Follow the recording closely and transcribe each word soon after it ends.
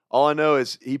All I know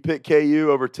is he picked KU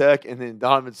over Tech, and then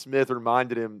Donovan Smith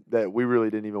reminded him that we really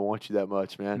didn't even want you that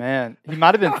much, man. Man, he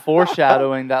might have been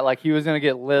foreshadowing that, like he was going to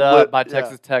get lit up by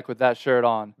Texas Tech with that shirt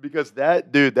on. Because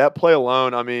that play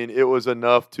alone, I mean, it was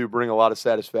enough to bring a lot of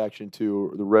satisfaction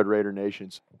to the Red Raider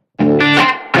Nations.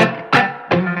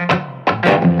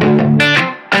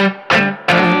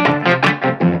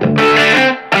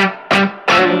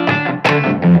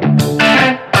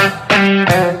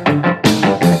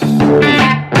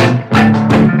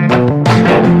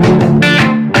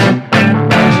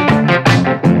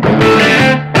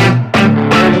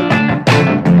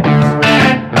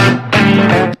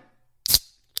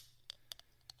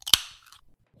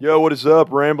 Yo, what is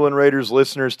up, Ramblin' Raiders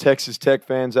listeners, Texas Tech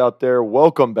fans out there?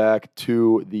 Welcome back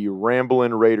to the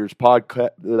Ramblin' Raiders podcast.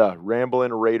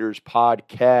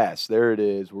 There it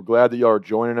is. We're glad that y'all are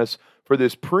joining us for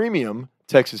this premium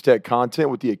Texas Tech content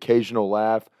with the occasional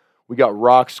laugh. We got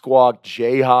Rock Squawk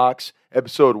Jayhawks,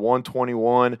 episode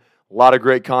 121. A lot of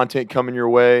great content coming your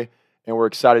way, and we're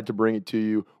excited to bring it to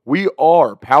you. We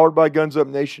are powered by Guns Up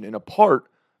Nation and a part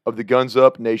of the Guns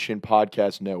Up Nation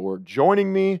podcast network.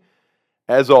 Joining me,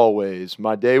 as always,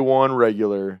 my day one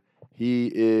regular. He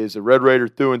is a Red Raider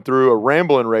through and through, a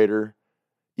Ramblin' Raider,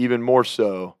 even more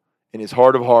so. In his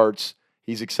heart of hearts,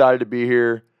 he's excited to be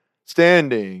here.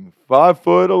 Standing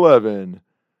 5'11",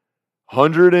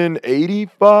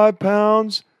 185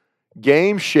 pounds,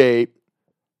 game shape,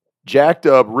 jacked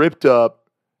up, ripped up,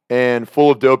 and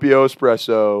full of Doppio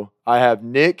espresso. I have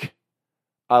Nick.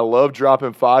 I love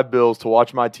dropping $5 to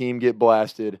watch my team get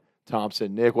blasted.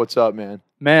 Thompson. Nick, what's up, man?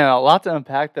 Man, a lot to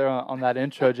unpack there on that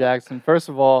intro, Jackson. First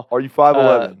of all, are you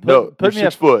 5'11"? No, you're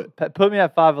 6 foot. Put me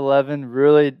at 5'11".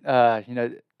 Really,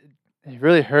 it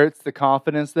really hurts the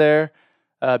confidence there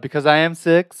because I am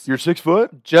 6. You're 6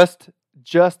 foot? Just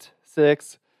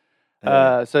 6.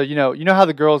 Hey. So you know how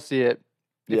the girls see it.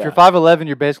 If Yeah. you're 5'11",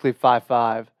 you're basically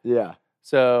 5'5". Yeah.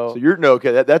 So you're no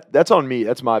okay. That's on me.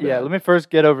 That's my bad. Yeah. Let me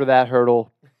first get over that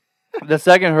hurdle. The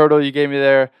second hurdle you gave me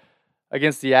there.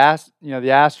 Against the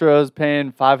Astros,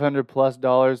 paying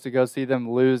 $500+ to go see them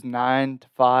lose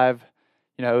 9-5.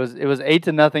 It was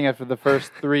 8-0 after the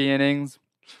first 3 innings.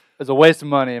 It was a waste of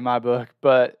money in my book,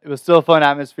 but it was still a fun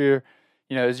atmosphere.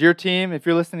 Is your team, if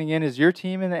you're listening in, is your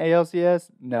team in the ALCS?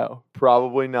 No,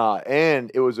 probably not.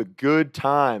 And it was a good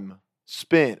time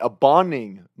spent, a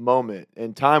bonding moment,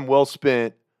 and time well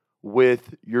spent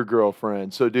with your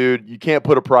girlfriend. So, dude, you can't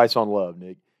put a price on love,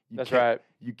 Nick. That's right.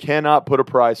 You cannot put a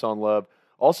price on love.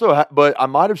 Also, but I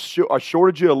might have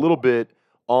shorted you a little bit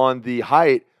on the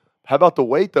height. How about the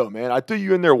weight, though, man? I threw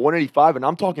you in there 185, and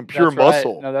I'm talking pure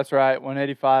muscle. Right. No, that's right.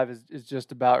 185 is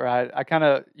just about right. I kind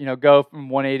of, go from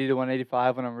 180 to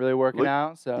 185 when I'm really working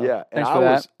out. So yeah, thanks for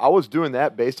that. I was doing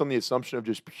that based on the assumption of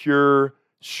just pure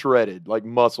shredded, like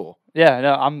muscle. Yeah,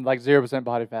 no, I'm like 0%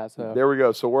 body fat. So there we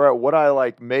go. So we're at what I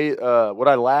lacked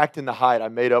in the height, I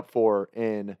made up for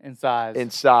in size. In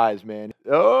size, man.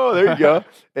 Oh, there you go.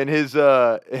 and his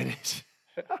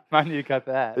Might need to cut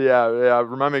that. Yeah.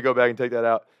 Remind me to go back and take that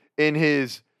out. In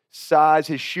his size,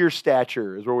 his sheer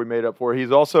stature is where we made up for.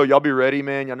 He's also, y'all be ready,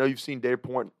 man. I know you've seen Dave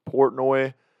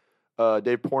Portnoy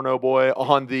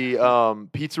on the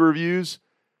pizza reviews.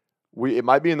 It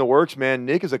might be in the works, man.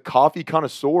 Nick is a coffee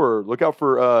connoisseur. Look out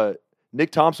for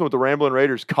Nick Thompson with the Ramblin'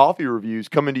 Raiders coffee reviews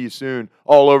coming to you soon,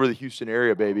 all over the Houston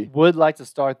area, baby. Would like to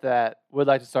start that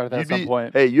at some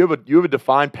point. Hey, you have a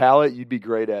defined palate. You'd be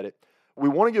great at it. We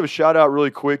want to give a shout out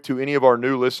really quick to any of our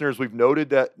new listeners. We've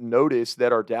noticed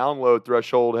that our download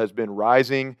threshold has been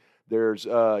rising. There's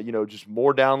just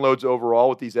more downloads overall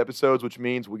with these episodes, which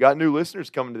means we got new listeners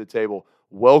coming to the table.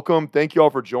 Welcome. Thank you all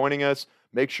for joining us.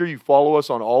 Make sure you follow us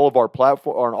on all of our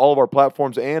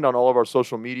platforms and on all of our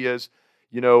social medias.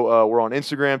 We're on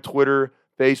Instagram, Twitter,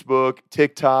 Facebook,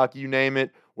 TikTok, you name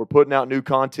it. We're putting out new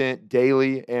content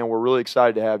daily, and we're really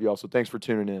excited to have y'all. So thanks for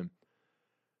tuning in.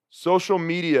 Social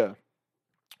media.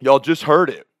 Y'all just heard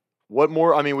it. What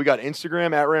more? I mean, we got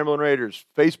Instagram at Ramblin' Raiders,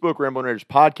 Facebook, Ramblin' Raiders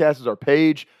Podcast is our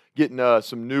page, getting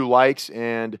some new likes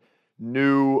and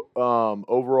new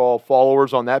overall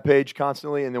followers on that page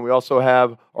constantly. And then we also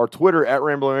have our Twitter at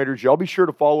Ramblin' Raiders. Y'all be sure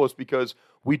to follow us because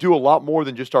we do a lot more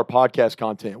than just our podcast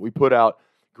content. We put out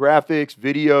graphics,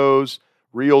 videos,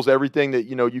 reels, everything that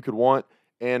you could want.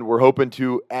 And we're hoping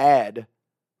to add,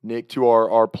 Nick, to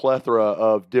our plethora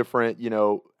of different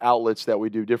outlets that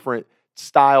we do, different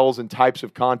styles and types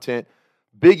of content.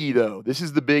 Biggie, though, this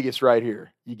is the biggest right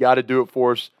here. You got to do it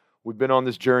for us. We've been on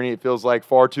this journey. It feels like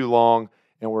far too long,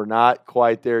 and we're not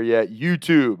quite there yet.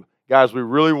 YouTube. Guys, we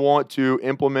really want to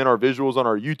implement our visuals on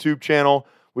our YouTube channel.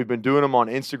 We've been doing them on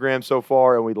Instagram so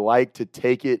far, and we'd like to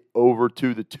take it over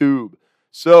to the tube.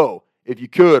 So if you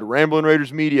could, Ramblin'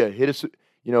 Raiders Media, hit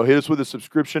us with a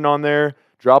subscription on there.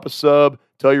 Drop a sub.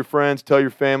 Tell your friends. Tell your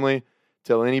family.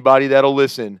 Tell anybody that'll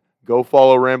listen. Go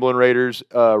follow Ramblin' Raiders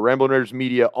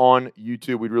Media on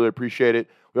YouTube. We'd really appreciate it.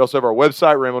 We also have our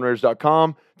website,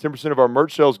 ramblinraiders.com. 10% of our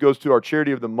merch sales goes to our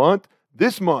charity of the month.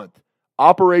 This month,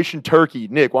 Operation Turkey.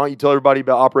 Nick, why don't you tell everybody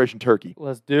about Operation Turkey?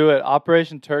 Let's do it.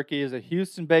 Operation Turkey is a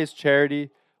Houston-based charity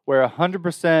where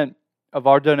 100% of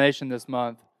our donation this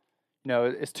month,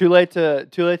 it's too late to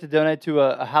donate to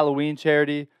a Halloween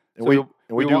charity. And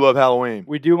we do love Halloween.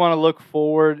 We do want to look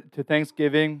forward to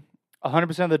Thanksgiving.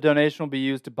 100% of the donation will be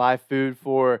used to buy food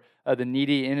for the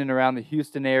needy in and around the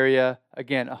Houston area.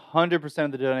 Again, 100%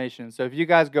 of the donation. So if you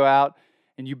guys go out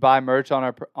and you buy merch on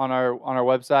our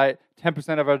website,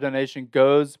 10% of our donation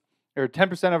goes, or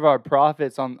 10% of our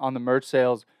profits on the merch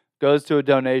sales goes to a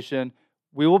donation.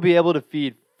 We will be able to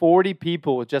feed 40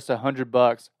 people with just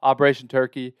 $100. Operation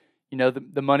Turkey.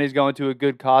 The money's going to a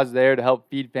good cause there to help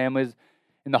feed families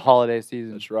in the holiday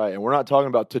season. That's right. And we're not talking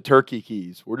about turkey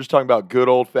keys. We're just talking about good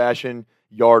old-fashioned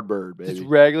yard bird, baby. Just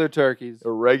regular turkeys. A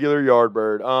regular yard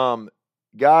bird.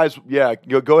 Guys, yeah,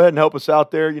 go ahead and help us out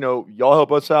there. Y'all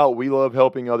help us out. We love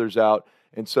helping others out.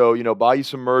 And so, buy you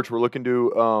some merch. We're looking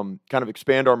to kind of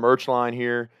expand our merch line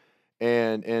here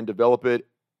and develop it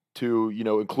to,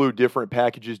 include different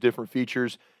packages, different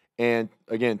features. And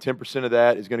again, 10% of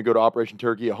that is going to go to Operation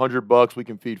Turkey. $100, we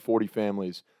can feed 40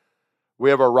 families. We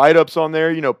have our write-ups on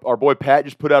there. Our boy Pat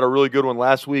just put out a really good one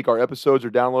last week. Our episodes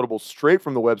are downloadable straight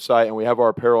from the website, and we have our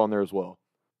apparel on there as well.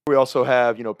 We also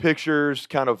have, pictures,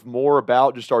 kind of more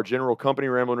about just our general company,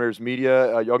 Ramblin' Raiders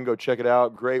Media. Y'all can go check it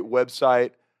out. Great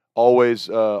website, always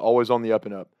on the up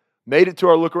and up. Made it to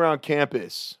our look-around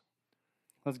campus.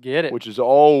 Let's get it. Which is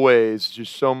always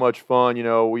just so much fun.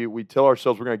 We tell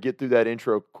ourselves we're going to get through that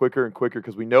intro quicker and quicker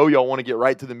because we know y'all want to get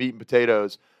right to the meat and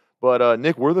potatoes. But,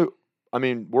 Nick,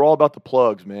 we're all about the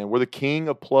plugs, man. We're the king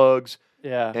of plugs.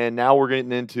 Yeah. And now we're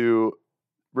getting into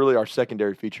really our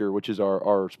secondary feature, which is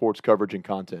our sports coverage and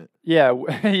content. Yeah,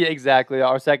 exactly.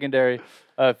 Our secondary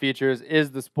features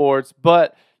is the sports.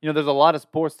 But, there's a lot of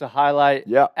sports to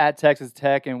highlight at Texas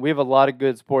Tech, and we have a lot of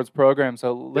good sports programs.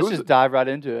 So let's just dive right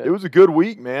into it. It was a good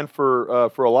week, man, for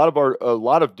a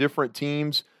lot of different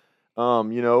teams,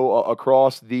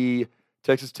 across the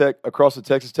Texas Tech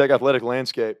athletic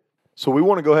landscape. So we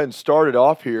want to go ahead and start it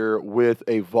off here with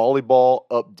a volleyball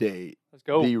update. Let's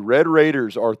go. The Red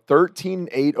Raiders are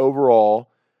 13-8 overall.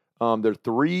 They're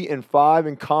 3-5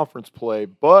 in conference play,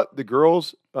 but the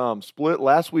girls split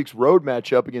last week's road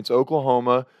matchup against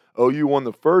Oklahoma. OU won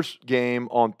the first game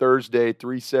on Thursday,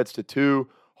 3-2.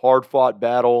 Hard-fought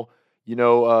battle.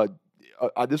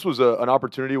 This was an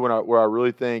opportunity where I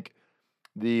really think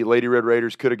the Lady Red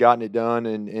Raiders could have gotten it done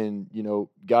and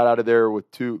got out of there with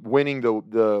winning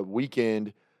the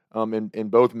weekend in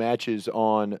both matches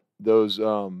on those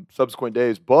subsequent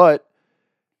days. But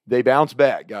they bounced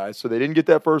back, guys. So they didn't get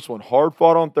that first one. Hard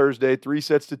fought on Thursday,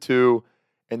 3-2.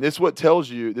 And this is what tells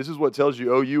you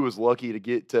OU was lucky to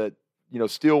get to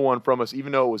steal one from us,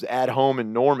 even though it was at home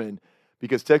in Norman,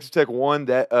 because Texas Tech won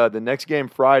that the next game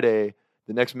Friday,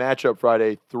 the next matchup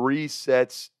Friday,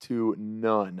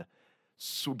 3-0.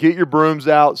 So get your brooms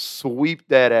out, sweep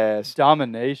that ass.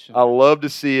 Domination. I love to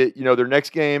see it. Their next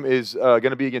game is going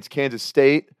to be against Kansas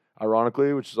State,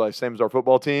 ironically, which is the same as our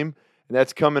football team. And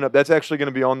that's coming up. That's actually going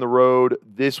to be on the road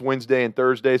this Wednesday and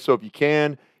Thursday. So if you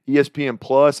can, ESPN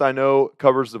Plus, I know,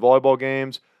 covers the volleyball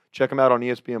games. Check them out on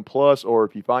ESPN Plus. Or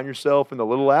if you find yourself in the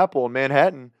Little Apple in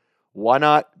Manhattan, why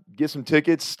not get some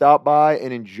tickets, stop by,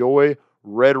 and enjoy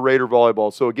Red Raider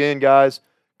volleyball. So again, guys,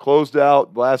 closed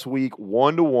out last week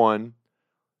 1-1.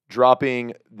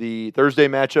 Dropping the Thursday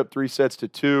matchup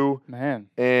 3-2. Man.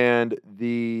 And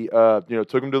the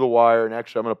took them to the wire. And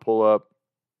actually, I'm going to pull up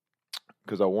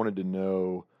because I wanted to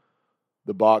know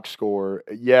the box score.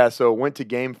 Yeah, so went to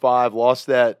Game 5, lost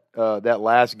that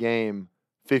last game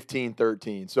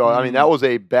 15-13. So I mean, that was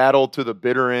a battle to the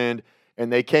bitter end,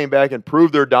 and they came back and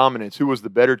proved their dominance. Who was the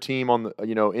better team on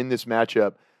the in this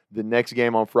matchup? The next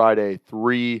game on Friday,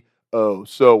 3-0.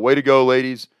 So way to go,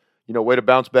 ladies. Way to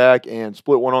bounce back and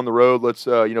split one on the road. Let's,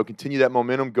 continue that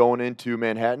momentum going into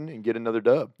Manhattan and get another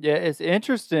dub. Yeah, it's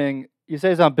interesting. You say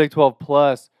it's on Big 12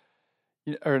 Plus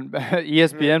or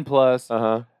ESPN Plus.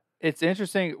 Uh-huh. It's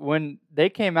interesting. When they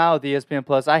came out with ESPN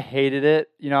Plus, I hated it.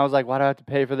 I was like, why do I have to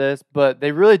pay for this? But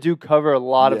they really do cover a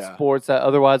lot of sports that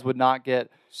otherwise would not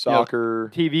get soccer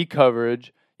TV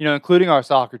coverage, including our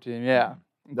soccer team. Yeah.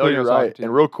 No, you're right.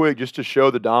 And real quick, just to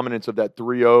show the dominance of that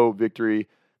 3-0 victory,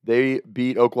 they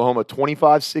beat Oklahoma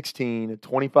 25-16,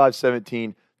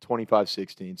 25-17,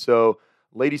 25-16. So,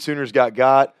 Lady Sooners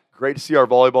got. great to see our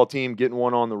volleyball team getting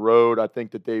one on the road. I think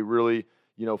that they really,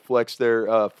 flexed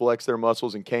their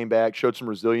muscles and came back, showed some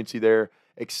resiliency there.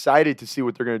 Excited to see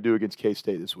what they're going to do against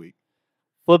K-State this week.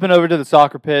 Flipping over to the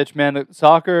soccer pitch, man.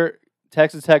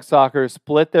 Texas Tech soccer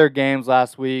split their games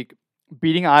last week,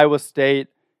 beating Iowa State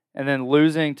and then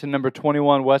losing to number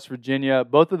 21 West Virginia.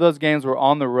 Both of those games were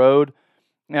on the road.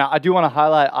 Now, I do want to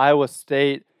highlight Iowa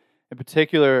State in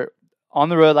particular on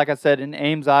the road, like I said, in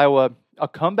Ames, Iowa. A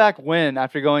comeback win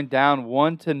after going down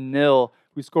 1-0.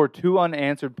 We scored 2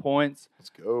 unanswered points. Let's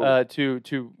go.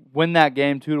 To win that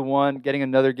game 2-1, getting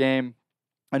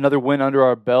another win under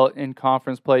our belt in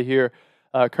conference play here.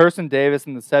 Kirsten Davis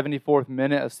in the 74th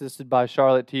minute, assisted by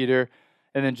Charlotte Teeter.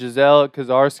 And then Giselle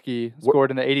Kazarski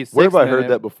scored in the 86th minute. Where have I heard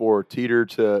that before? Teeter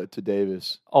to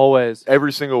Davis. Always.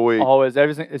 Every single week. Always.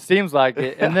 It seems like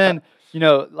it. And then,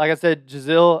 like I said,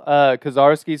 Giselle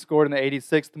Kazarski scored in the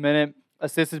 86th minute,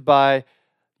 assisted by,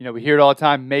 we hear it all the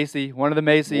time, Macy, one of the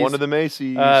Macy's. One of the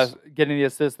Macy's. Getting the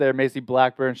assist there, Macy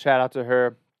Blackburn. Shout out to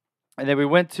her. And then we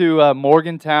went to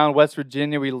Morgantown, West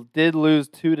Virginia. We did lose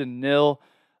 2-0,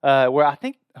 where I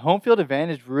think home field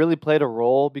advantage really played a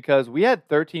role because we had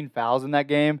 13 fouls in that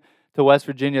game to West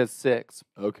Virginia's 6.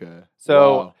 Okay.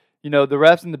 So, the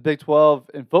refs in the Big 12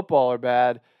 in football are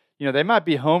bad. They might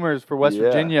be homers for West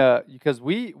Virginia because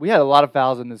we had a lot of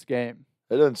fouls in this game.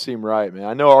 That doesn't seem right, man.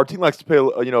 I know our team likes to play,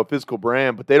 a physical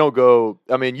brand, but they don't go.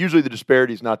 I mean, usually the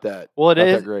disparity is not that. Well,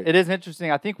 that great. It is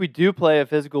interesting. I think we do play a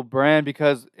physical brand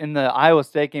because in the Iowa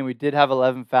State game, we did have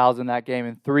 11 fouls in that game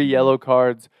and 3 yellow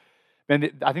cards.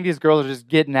 Man, I think these girls are just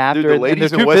getting after it. The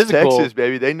ladies in West physical. Texas,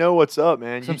 baby, they know what's up,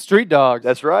 man. Some street dogs.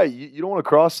 That's right. You don't want to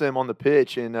cross them on the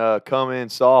pitch and come in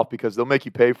soft because they'll make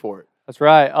you pay for it. That's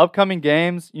right. Upcoming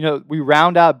games, we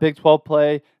round out Big 12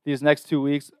 play these next 2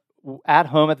 weeks at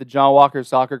home at the John Walker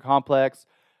Soccer Complex.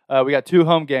 We got 2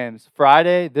 home games.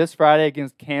 This Friday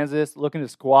against Kansas, looking to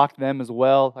squawk them as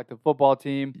well, like the football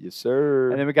team. Yes,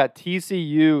 sir. And then we got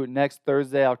TCU next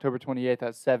Thursday, October 28th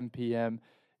at 7 p.m.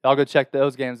 Y'all go check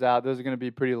those games out. Those are going to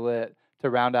be pretty lit to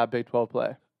round out Big 12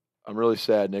 play. I'm really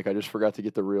sad, Nick. I just forgot to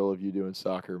get the reel of you doing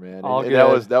soccer, man. And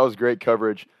that was great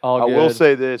coverage. I will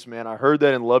say this, man. I heard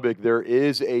that in Lubbock there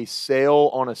is a sale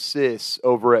on assists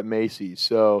over at Macy's.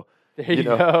 So there you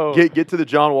go. Get to the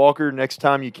John Walker next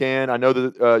time you can. I know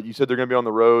that you said they're going to be on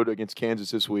the road against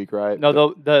Kansas this week, right?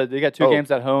 No, they got 2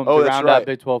 games at home to round out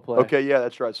Big 12 play. Okay, yeah,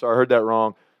 that's right. Sorry, I heard that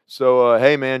wrong. So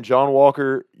hey, man, John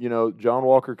Walker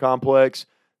Complex.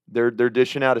 They're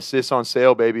dishing out assists on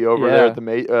sale, baby, over there at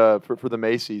the for the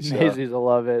Macy's. Macy's, I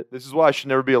love it. This is why I should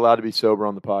never be allowed to be sober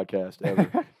on the podcast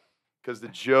ever, because the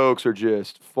jokes are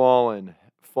just falling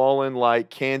like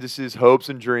Kansas's hopes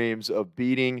and dreams of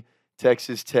beating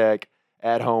Texas Tech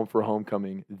at home for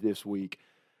homecoming this week.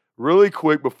 Really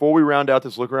quick before we round out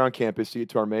this look around campus to get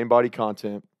to our main body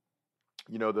content,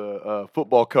 the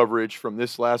football coverage from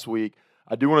this last week.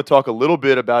 I do want to talk a little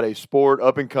bit about a sport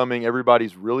up and coming.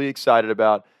 Everybody's really excited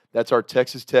about. That's our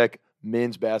Texas Tech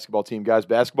men's basketball team. Guys,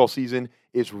 basketball season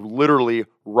is literally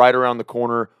right around the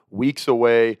corner, weeks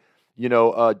away.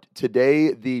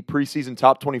 Today the preseason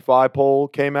top 25 poll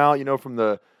came out, from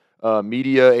the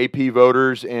media AP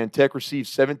voters, and Tech received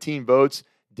 17 votes,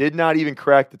 did not even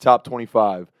crack the top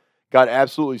 25. Got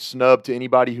absolutely snubbed to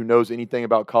anybody who knows anything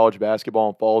about college basketball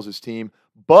and follows his team.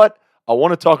 But I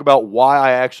want to talk about why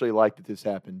I actually like that this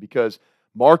happened, because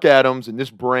Mark Adams and this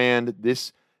brand,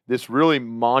 this really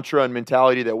mantra and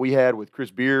mentality that we had with Chris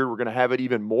Beard, we're going to have it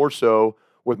even more so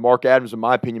with Mark Adams, in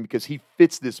my opinion, because he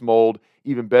fits this mold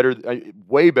even better,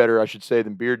 way better, I should say,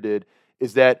 than Beard did,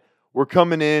 is that we're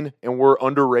coming in and we're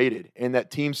underrated and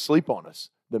that teams sleep on us.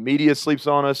 The media sleeps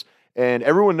on us, and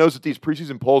everyone knows that these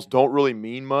preseason polls don't really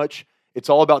mean much. It's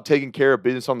all about taking care of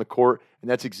business on the court,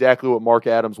 and that's exactly what Mark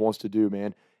Adams wants to do,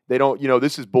 man. They don't,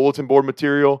 this is bulletin board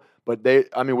material, but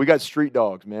we got street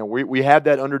dogs, man. We have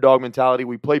that underdog mentality.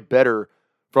 We play better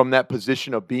from that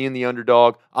position of being the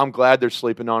underdog. I'm glad they're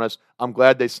sleeping on us. I'm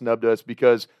glad they snubbed us,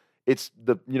 because it's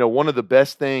one of the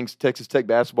best things Texas Tech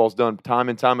basketball's done time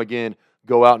and time again.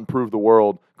 Go out and prove the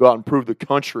world. Go out and prove the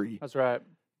country. That's right.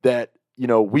 That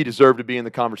we deserve to be in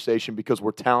the conversation because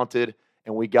we're talented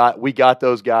and we got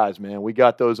those guys, man. We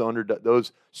got those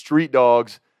those street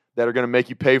dogs that are going to make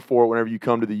you pay for it whenever you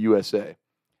come to the USA.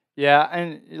 Yeah,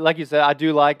 and like you said, I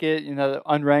do like it.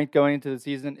 Unranked going into the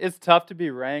season, it's tough to be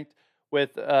ranked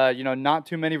with not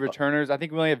too many returners. I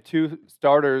think we only have 2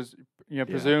 starters,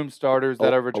 presumed starters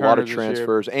that are returners. A lot of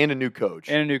transfers and a new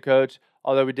coach.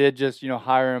 Although we did just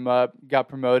hire him up, got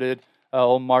promoted.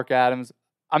 Old Mark Adams.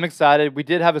 I'm excited. We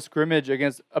did have a scrimmage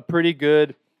against a pretty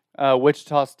good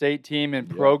Wichita State team and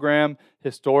program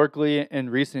historically in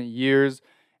recent years.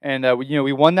 And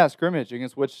we won that scrimmage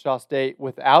against Wichita State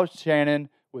without Shannon,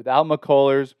 without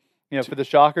McCullers. For the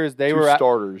Shockers, they were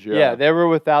starters. Yeah, they were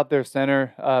without their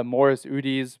center, Morris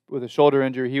Udiz, with a shoulder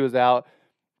injury. He was out.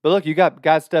 But look, you got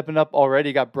guys stepping up already.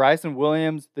 You got Bryson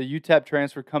Williams, the UTEP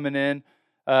transfer, coming in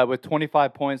with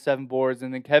 25 points, 7 boards,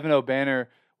 and then Kevin O'Banner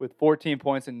with 14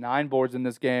 points and 9 boards in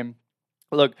this game.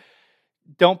 Look,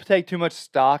 don't take too much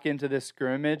stock into this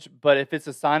scrimmage, but if it's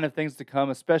a sign of things to come,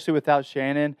 especially without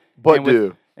Shannon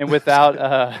and without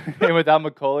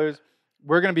McCullers,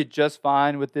 we're going to be just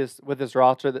fine with this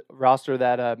roster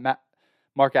that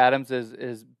Mark Adams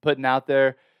is putting out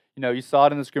there. You saw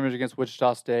it in the scrimmage against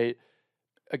Wichita State.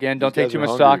 Again, don't take too much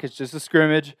stock. It's just a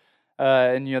scrimmage,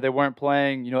 and they weren't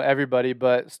playing everybody,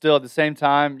 but still at the same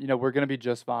time, we're going to be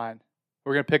just fine.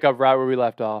 We're going to pick up right where we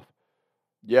left off.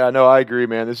 Yeah, no, I agree,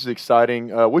 man. This is exciting.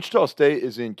 Wichita State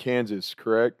is in Kansas,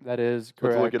 correct? That is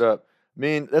correct. Let's look it up. I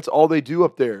mean, that's all they do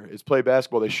up there is play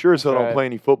basketball. They sure as hell don't play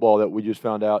any football, that we just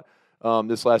found out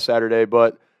this last Saturday.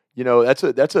 But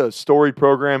that's a storied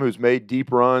program who's made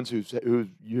deep runs, who's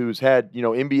had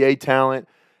NBA talent,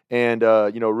 and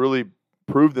really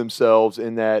proved themselves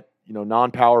in that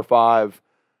non-Power 5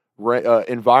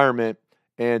 environment.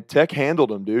 And Tech handled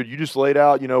them, dude. You just laid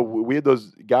out, we had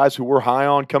those guys who we're high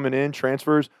on coming in,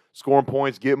 transfers, scoring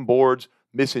points, getting boards,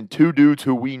 missing 2 dudes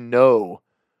who we know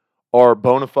are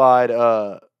bona fide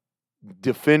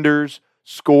defenders,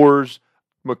 scorers.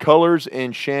 McCullers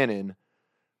and Shannon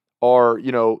are,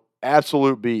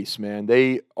 absolute beasts, man.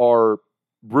 They are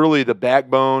really the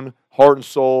backbone, heart and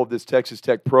soul of this Texas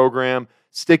Tech program,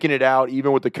 sticking it out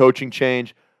even with the coaching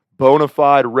change. Bona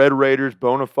fide Red Raiders,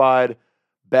 bona fide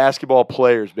basketball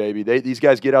players, baby. These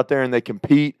guys get out there and they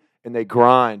compete and they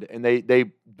grind and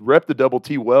they rep the Double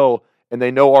T well, and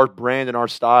they know our brand and our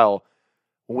style.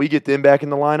 When we get them back in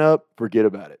the lineup, forget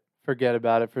about it. Forget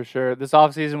about it for sure. This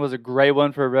offseason was a great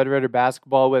one for Red Raider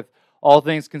basketball with all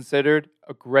things considered,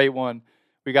 a great one.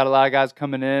 We got a lot of guys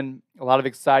coming in, a lot of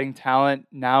exciting talent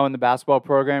now in the basketball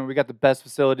program. We got the best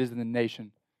facilities in the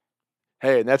nation.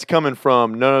 Hey, and that's coming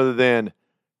from none other than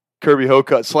Kirby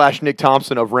Hocutt / Nick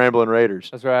Thompson of Ramblin' Raiders.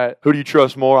 That's right. Who do you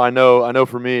trust more? I know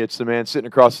for me, it's the man sitting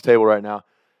across the table right now.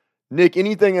 Nick,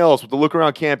 anything else with the look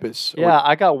around campus? Yeah,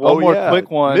 I got one more quick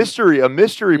one. A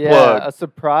mystery plug. A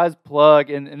surprise plug.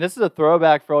 And this is a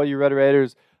throwback for all you Red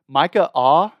Raiders. Micah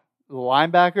Awe, the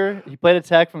linebacker, he played at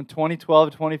Tech from 2012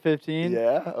 to 2015. Yeah,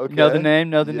 okay. You know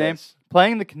the name?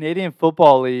 Playing in the Canadian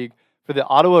Football League for the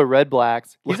Ottawa Red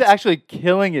Blacks. He's actually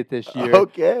killing it this year.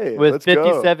 Okay, with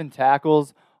 57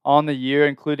 tackles on the year,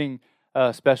 including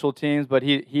special teams. But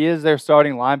he is their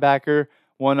starting linebacker,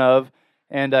 one of.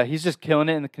 And he's just killing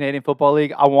it in the Canadian Football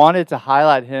League. I wanted to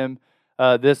highlight him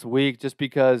this week just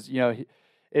because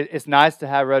it's nice to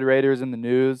have Red Raiders in the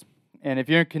news. And if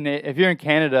you're in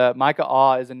Canada, Micah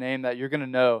Awe is a name that you're going to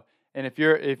know. And if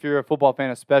you're a football fan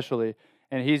especially,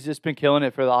 and he's just been killing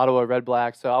it for the Ottawa Red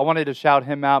Blacks. So I wanted to shout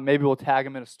him out. Maybe we'll tag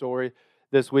him in a story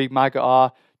this week. Micah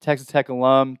Awe, Texas Tech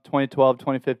alum, 2012,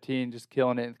 2015, just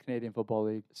killing it in the Canadian Football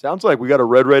League. Sounds like we got a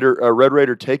Red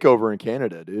Raider takeover in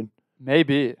Canada, dude.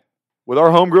 Maybe. With our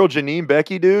homegirl Janine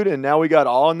Becky, dude, and now we got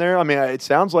Awe in there. I mean, it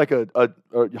sounds like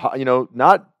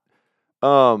not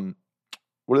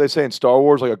what do they say in Star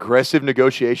Wars? Like aggressive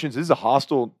negotiations. This is a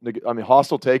hostile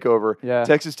takeover. Yeah.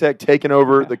 Texas Tech taking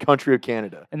over the country of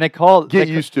Canada. And get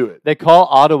used to it. They call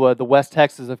Ottawa the West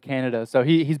Texas of Canada. So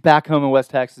he's back home in West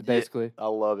Texas, basically. Yeah, I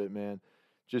love it, man.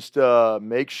 Just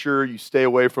make sure you stay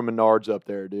away from Menards up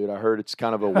there, dude. I heard it's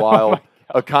kind of a wild,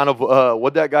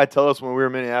 what'd that guy tell us when we were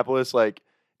in Minneapolis? Like,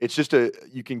 it's just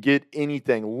you can get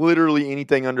anything, literally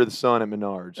anything under the sun at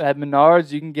Menards. At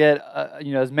Menards, you can get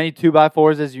as many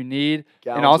 2x4s as you need,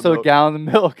 and also a gallon of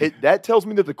milk. That tells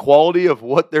me that the quality of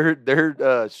what they're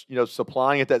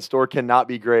supplying at that store cannot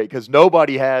be great, because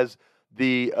nobody has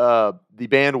the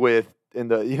bandwidth and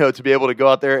the to be able to go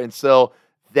out there and sell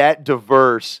that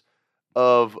diverse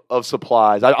of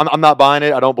supplies. I'm not buying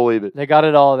it. I don't believe it. They got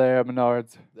it all there at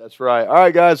Menards. That's right. All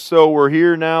right, guys. So we're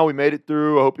here now. We made it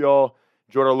through. I hope y'all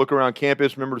enjoyed our look around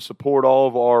campus. Remember to support all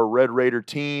of our Red Raider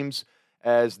teams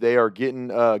as they are getting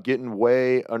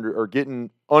underway. I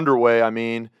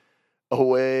mean,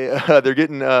 they're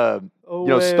getting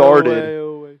started.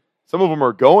 Away. Some of them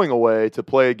are going away to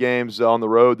play games on the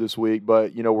road this week,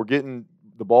 but we're getting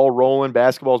the ball rolling.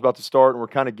 Basketball is about to start, and we're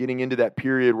kind of getting into that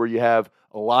period where you have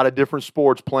a lot of different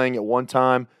sports playing at one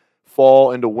time,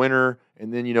 fall into winter,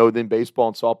 and then then baseball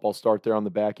and softball start there on the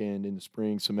back end in the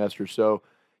spring semester. So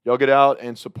y'all get out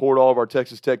and support all of our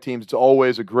Texas Tech teams. It's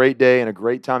always a great day and a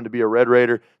great time to be a Red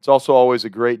Raider. It's also always a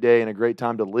great day and a great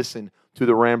time to listen to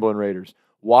the Ramblin' Raiders.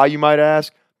 Why, you might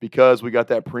ask? Because we got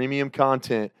that premium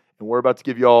content, and we're about to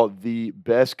give you all the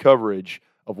best coverage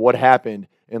of what happened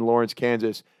in Lawrence,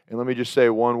 Kansas. And let me just say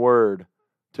one word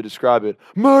to describe it.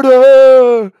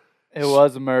 Murder! It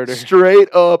was a murder.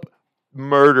 Straight up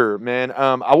murder, man.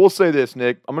 I will say this,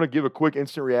 Nick. I'm going to give a quick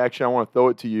instant reaction. I want to throw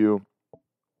it to you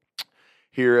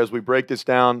here as we break this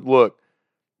down. Look,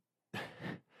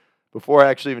 before I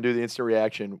actually even do the instant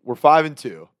reaction, we're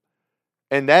 5-2.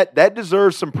 And that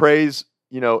deserves some praise,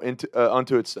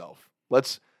 unto itself.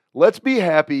 Let's be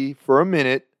happy for a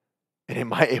minute, and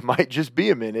it might just be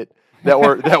a minute that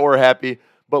we're happy.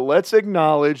 But let's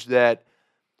acknowledge that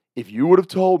if you would have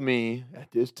told me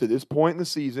to this point in the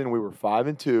season we were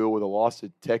 5-2 with a loss to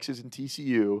Texas and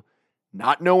TCU,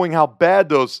 not knowing how bad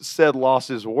those said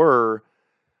losses were,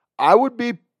 I would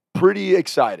be pretty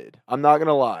excited. I'm not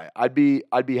gonna lie. I'd be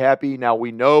happy. Now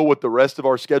we know what the rest of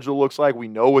our schedule looks like. We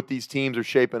know what these teams are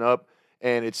shaping up,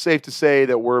 and it's safe to say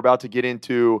that we're about to get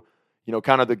into,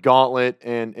 kind of the gauntlet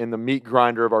and the meat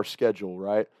grinder of our schedule,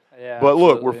 right? Yeah. But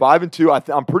absolutely. look, we're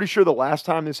 5-2. I'm pretty sure the last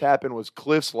time this happened was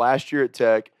Cliff's last year at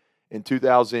Tech in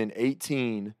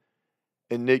 2018.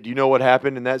 And Nick, do you know what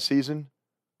happened in that season?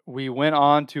 We went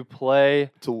on to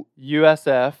play To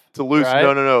USF. to lose. Right?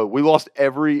 No. We lost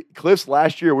Cliff's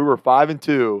last year. We were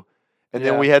 5-2, and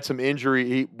then Yeah. we had some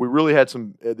injury. We really had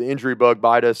the injury bug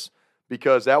bite us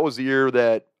because that was the year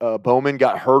that Bowman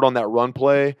got hurt on that run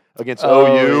play against OU,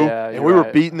 yeah, and you're we were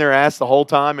right. beating their ass the whole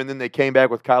time. And then they came back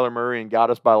with Kyler Murray and got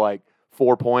us by like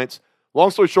 4 points. Long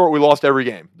story short, we lost every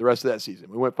game the rest of that season.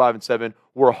 We went 5-7.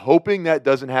 We're hoping that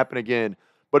doesn't happen again.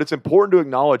 But it's important to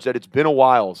acknowledge that it's been a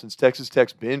while since Texas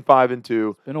Tech's been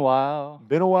 5-2. Been a while.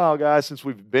 Been a while, guys, since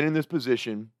we've been in this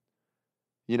position.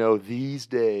 These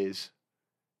days,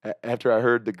 after I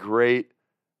heard the great,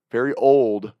 very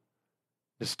old,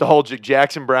 nostalgic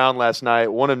Jackson Browne last night,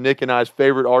 one of Nick and I's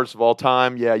favorite artists of all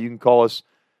time. Yeah, you can call us,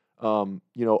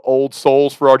 old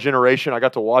souls for our generation. I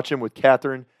got to watch him with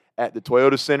Catherine at the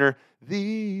Toyota Center.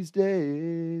 These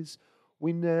days,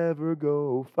 we never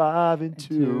go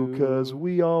 5-2 because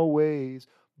we always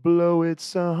blow it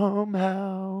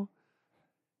somehow.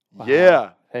 Wow. Yeah.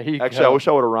 There you Actually, I go. wish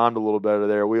I would have rhymed a little better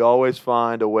there. We always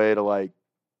find a way to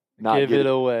not Give it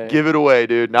away. Give it away,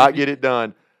 dude. Not get it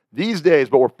done these days.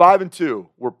 But we're 5-2.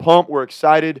 We're pumped. We're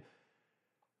excited.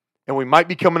 And we might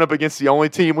be coming up against the only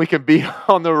team we can beat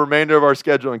on the remainder of our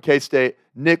schedule in K-State.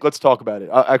 Nick, let's talk about it.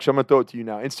 Actually, I'm going to throw it to you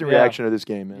now. Instant reaction to this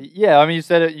game, man. Yeah, I mean, you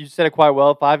said it quite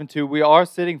well. 5-2. We are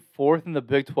sitting fourth in the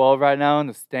Big 12 right now in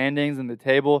the standings and the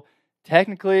table.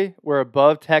 Technically, we're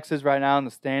above Texas right now in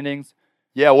the standings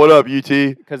Yeah, what up, UT?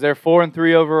 because they're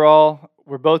 4-3 overall.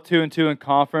 We're both 2-2 in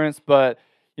conference, but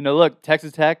look,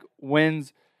 Texas Tech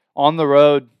wins on the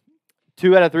road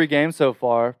 2 out of 3 games so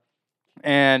far,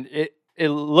 and it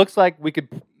looks like we could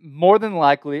more than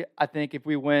likely. I think if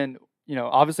we win.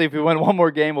 Obviously, if we win one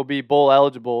more game, we'll be bowl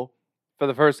eligible for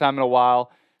the first time in a while.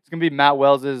 It's going to be Matt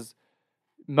Wells'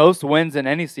 most wins in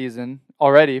any season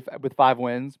already with 5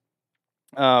 wins.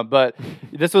 But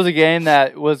this was a game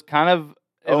that was kind of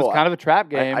a trap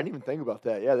game. I didn't even think about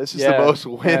that. Yeah, this is the most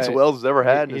wins yeah. Wells has ever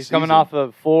had in a He's season. coming off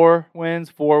of 4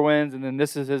 wins, and then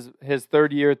this is his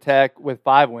third year at Tech with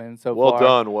 5 wins so far. Well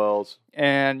done, Wells.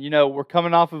 And, we're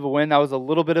coming off of a win that was a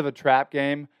little bit of a trap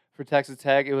game for Texas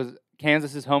Tech. It was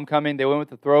Kansas's homecoming. They went with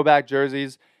the throwback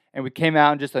jerseys, and we came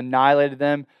out and just annihilated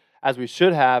them as we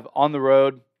should have on the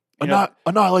road.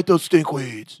 Annihilate those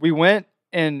stinkweeds. We went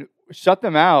and shut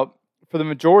them out for the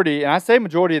majority, and I say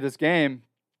majority of this game,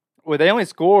 where they only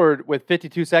scored with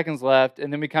 52 seconds left,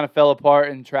 and then we kind of fell apart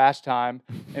in trash time,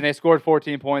 and they scored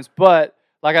 14 points. But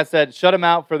like I said, shut them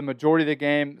out for the majority of the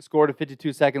game, scored with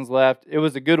 52 seconds left. It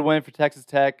was a good win for Texas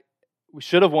Tech. We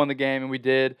should have won the game, and we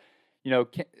did.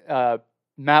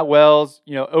 Matt Wells,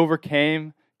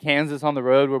 overcame Kansas on the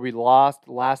road where we lost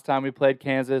last time we played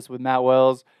Kansas with Matt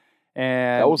Wells.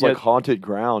 And that was like haunted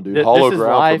ground, dude. This Hollow is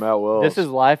ground life. for Matt Wells. This is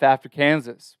life after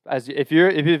Kansas. If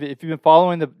you've been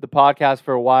following the podcast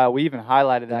for a while, we even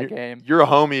highlighted that game. You're a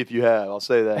homie if you have. I'll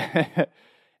say that.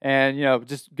 And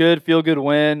just good, feel good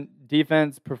win.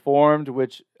 Defense performed,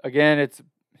 which again, it's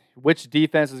which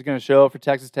defense is going to show up for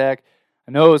Texas Tech.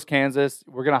 I know it was Kansas.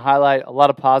 We're going to highlight a lot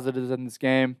of positives in this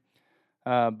game.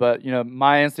 But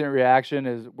my instant reaction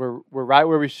is we're right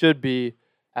where we should be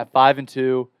at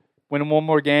 5-2. Win one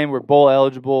more game, we're bowl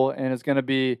eligible, and it's going to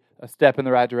be a step in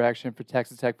the right direction for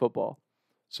Texas Tech football.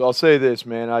 So I'll say this,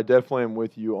 man. I definitely am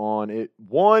with you on it.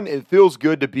 One, it feels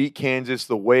good to beat Kansas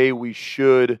the way we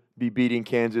should be beating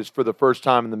Kansas for the first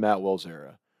time in the Matt Wells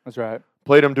era. That's right.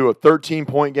 Played them to a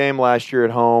 13-point game last year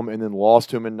at home and then lost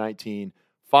to them in 19.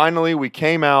 Finally, we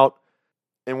came out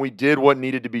and we did what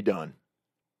needed to be done.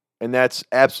 And that's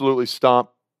absolutely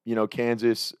stomp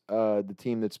Kansas, the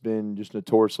team that's been just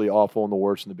notoriously awful and the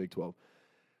worst in the Big 12.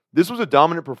 This was a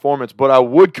dominant performance, but I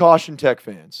would caution Tech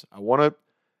fans. I want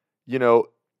to,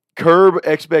 curb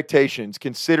expectations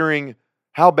considering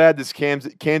how bad this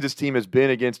Kansas team has been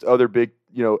against other Big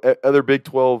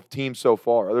 12 teams so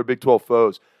far, other Big 12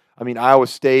 foes. I mean, Iowa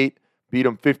State beat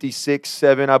them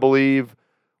 56-7, I believe.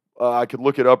 I could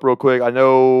look it up real quick. I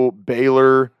know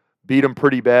Baylor beat them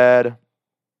pretty bad.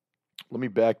 Let me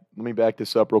back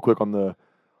this up real quick on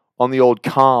the old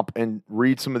comp and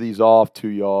read some of these off to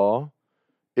y'all,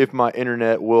 if my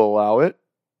internet will allow it.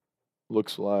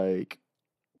 Looks like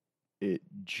it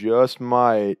just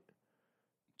might.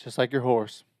 Just like your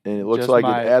horse. And it looks like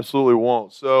it absolutely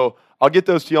won't. So I'll get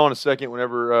those to y'all in a second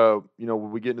whenever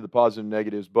when we get into the positive and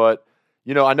negatives. But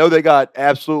I know they got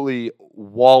absolutely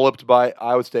walloped by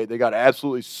Iowa State. They got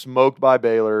absolutely smoked by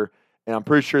Baylor, and I'm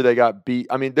pretty sure they got beat.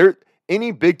 I mean,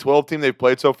 any Big 12 team they've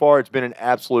played so far, it's been an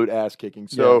absolute ass kicking.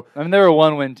 So yeah. I mean, they're a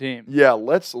one-win team. Yeah,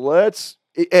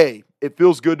 it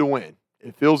feels good to win.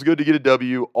 It feels good to get a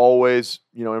W always,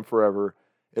 and forever.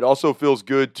 It also feels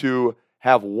good to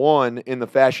have won in the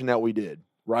fashion that we did,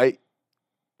 right?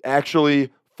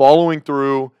 Actually following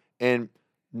through and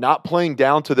not playing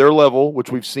down to their level, which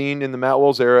we've seen in the Matt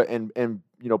Wells era, and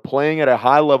playing at a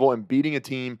high level and beating a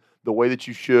team the way that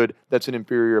you should. That's an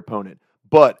inferior opponent.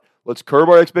 But let's curb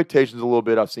our expectations a little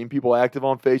bit. I've seen people active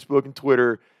on Facebook and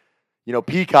Twitter,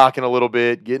 peacocking a little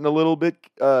bit, getting a little bit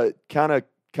kind of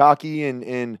cocky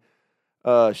and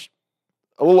a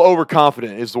little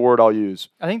overconfident is the word I'll use.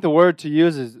 I think the word to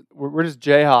use is we're just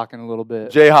jayhawking a little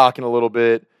bit. Jayhawking a little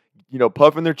bit,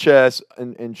 puffing their chest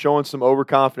and showing some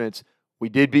overconfidence. We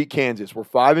did beat Kansas. We're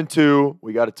 5-2.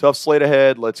 We got a tough slate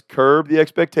ahead. Let's curb the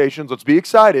expectations. Let's be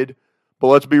excited, but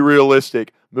let's be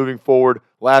realistic moving forward.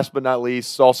 Last but not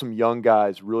least, saw some young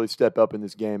guys really step up in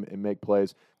this game and make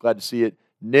plays. Glad to see it.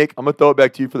 Nick, I'm going to throw it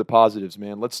back to you for the positives,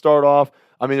 man. Let's start off.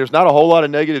 I mean, there's not a whole lot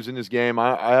of negatives in this game.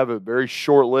 I have a very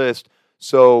short list,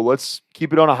 so let's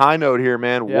keep it on a high note here,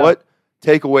 man. Yeah. What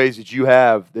takeaways did you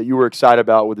have that you were excited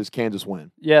about with this Kansas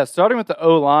win? Yeah, starting with the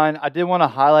O-line, I did want to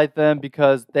highlight them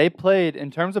because they played,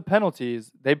 in terms of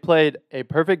penalties, they played a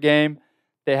perfect game.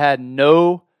 They had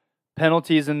no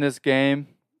penalties in this game.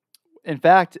 In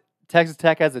fact, Texas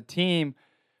Tech as a team,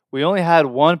 we only had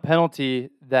one penalty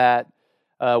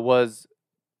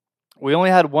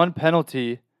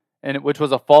which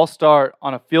was a false start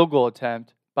on a field goal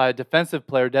attempt by a defensive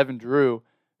player, Devin Drew,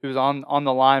 who's on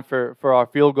the line for our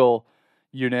field goal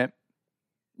unit.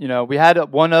 We had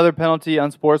one other penalty,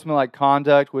 unsportsmanlike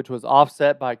conduct, which was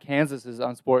offset by Kansas's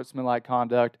unsportsmanlike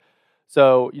conduct.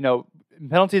 So,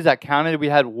 penalties that counted, we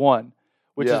had one,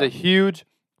 which is a huge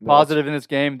positive in this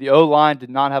game. The O-line did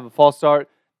not have a false start.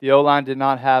 The O-line did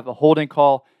not have a holding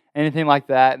call, anything like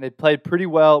that. And they played pretty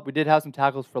well. We did have some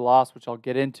tackles for loss, which I'll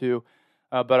get into.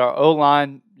 But our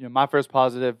O-line, my first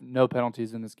positive, no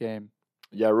penalties in this game.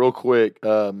 Yeah, real quick,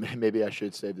 maybe I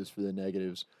should save this for the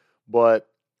negatives. But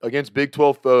against Big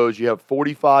 12 foes, you have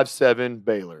 45-7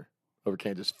 Baylor over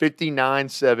Kansas,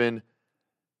 59-7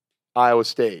 Iowa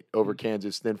State over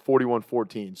Kansas, then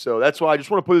 41-14. So that's why I just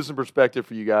want to put this in perspective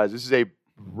for you guys. This is a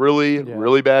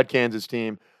really bad Kansas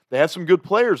team. They have some good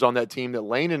players on that team that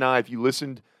Lane and I, if you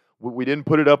listened, we didn't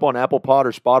put it up on Apple Pod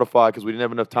or Spotify because we didn't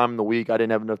have enough time in the week. I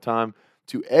didn't have enough time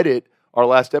to edit our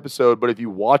last episode. But if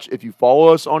you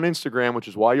follow us on Instagram, which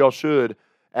is why y'all should,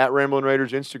 at Ramblin'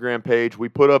 Raiders Instagram page, we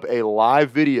put up a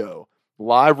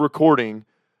live recording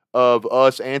of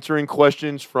us answering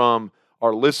questions from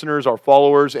our listeners, our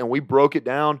followers, and we broke it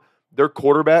down. Their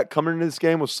quarterback coming into this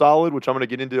game was solid, which I'm going to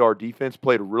get into. Our defense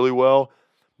played really well.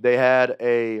 They had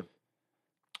a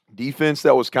defense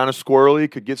that was kind of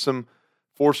squirrely, could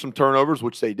force some turnovers,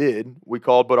 which they did, we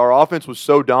called, but our offense was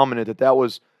so dominant that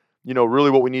was,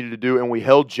 really what we needed to do, and we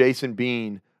held Jason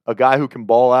Bean, a guy who can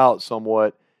ball out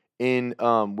somewhat,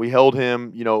 we held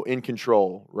him, in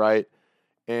control, right?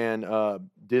 And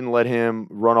didn't let him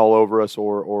run all over us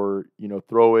or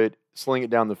sling it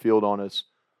down the field on us.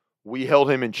 We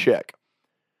held him in check.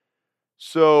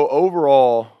 So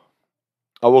overall,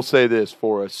 I will say this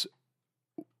for us.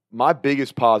 My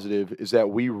biggest positive is that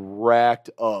we racked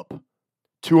up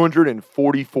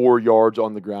 244 yards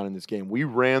on the ground in this game. We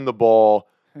ran the ball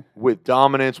with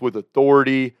dominance, with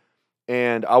authority,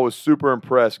 and I was super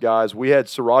impressed, guys. We had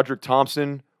SaRodorick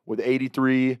Thompson with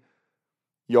 83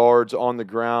 yards on the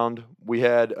ground. We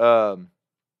had, I'm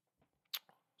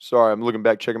looking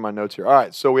back, checking my notes here. All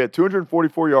right, so we had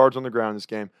 244 yards on the ground in this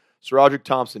game. SaRodorick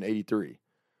Thompson, 83.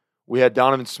 We had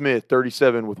Donovan Smith,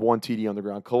 37 with one TD on the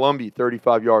ground. Columbi,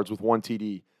 35 yards with one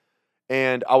TD.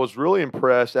 And I was really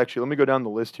impressed. Actually, let me go down the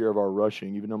list here of our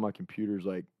rushing, even though my computer's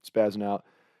spazzing out.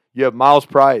 You have Miles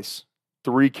Price,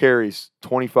 3 carries,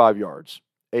 25 yards,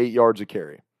 8 yards a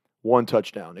carry, 1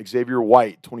 touchdown. Xavier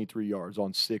White, 23 yards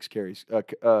on 6 carries.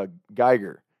 Kalen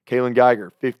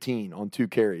Geiger, 15 on 2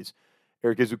 carries.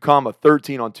 Eric Izukama,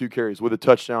 13 on 2 carries with a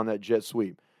touchdown on that jet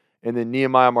sweep. And then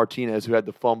Nehemiah Martinez, who had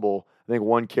the fumble, I think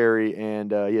 1 carry,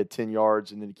 and he had 10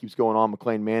 yards, and then it keeps going on.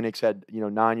 McLean Mannix had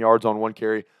 9 yards on 1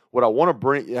 carry. What I want to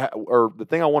bring, or the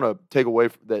thing I want to take away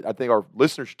that I think our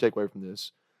listeners should take away from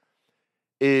this,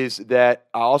 is that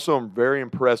I also am very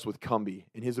impressed with Cumbie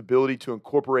and his ability to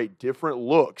incorporate different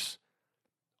looks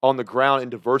on the ground and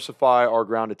diversify our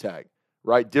ground attack,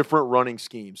 right? Different running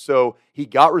schemes. So he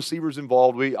got receivers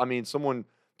involved. Someone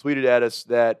tweeted at us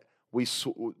that we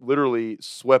literally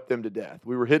swept them to death.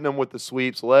 We were hitting them with the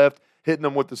sweeps left, hitting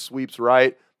them with the sweeps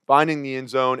right, finding the end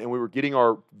zone, and we were getting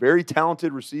our very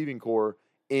talented receiving core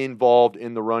involved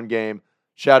in the run game.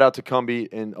 Shout out to Cumbie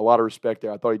and a lot of respect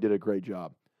there. I thought he did a great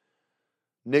job.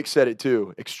 Nick said it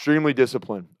too. Extremely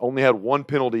disciplined. Only had 1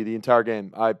 penalty the entire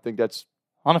game. I think that's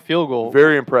on a field goal.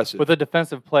 Very impressive. With a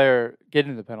defensive player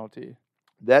getting the penalty.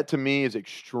 That to me is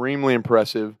extremely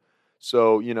impressive.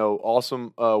 So,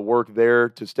 awesome work there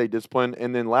to stay disciplined.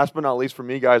 And then last but not least for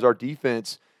me, guys, our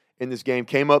defense in this game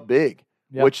came up big,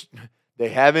 which they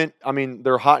haven't.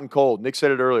 They're hot and cold. Nick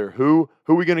said it earlier. Who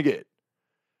are we going to get?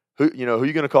 Who you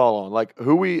going to call on?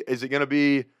 Is it going to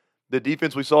be the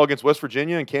defense we saw against West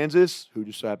Virginia and Kansas, who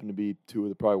just so happened to be 2 of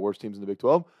the probably worst teams in the Big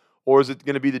 12? Or is it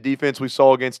going to be the defense we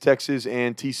saw against Texas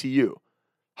and TCU?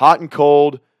 Hot and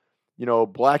cold,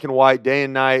 black and white, day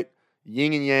and night,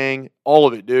 yin and yang, all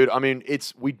of it, dude.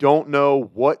 We don't know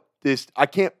what this –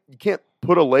 you can't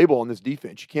put a label on this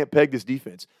defense. You can't peg this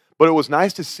defense. But it was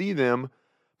nice to see them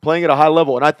playing at a high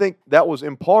level. And I think that was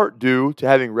in part due to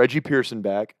having Reggie Pearson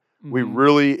back. Mm-hmm. We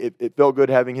really – it felt good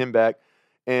having him back.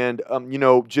 And,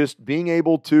 just being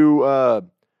able to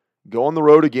go on the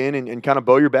road again and kind of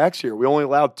bow your backs here. We only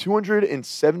allowed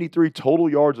 273 total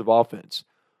yards of offense,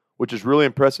 which is really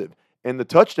impressive. And the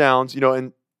touchdowns,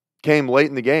 and came late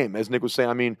in the game, as Nick was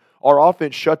saying. Our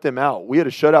offense shut them out. We had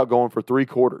a shutout going for 3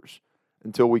 quarters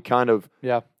until we kind of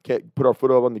put our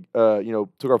foot up on the,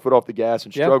 took our foot off the gas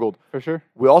and struggled. For sure.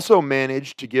 We also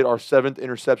managed to get our 7th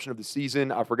interception of the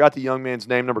season. I forgot the young man's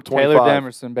name, number 25. Taylor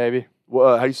Demerson, baby.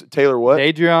 How do you say Taylor what?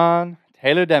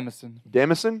 Taylor Demerson.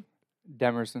 Demerson.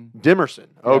 Demerson.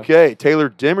 Okay, Taylor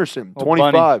Demerson,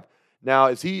 25. Bunny. Now,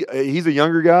 he's a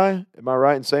younger guy? Am I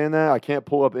right in saying that? I can't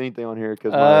pull up anything on here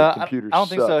because my computer I don't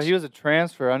sucks. think so. He was a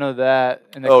transfer. I know that.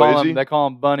 And they call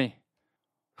him Bunny.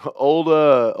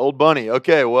 Old Bunny.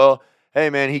 Okay, well, hey,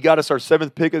 man, he got us our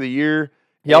 7th pick of the year.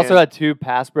 He also had 2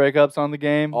 pass breakups on the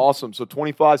game. Awesome. So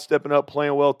 25 stepping up,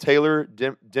 playing well. Taylor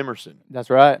Demerson.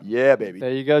 That's right. Yeah, baby.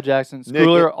 There you go, Jackson.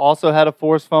 Schooler also had a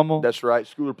forced fumble. That's right.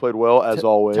 Schooler played well, as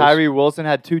always. Tyree Wilson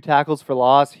had 2 tackles for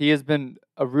loss. He has been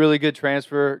a really good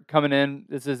transfer coming in.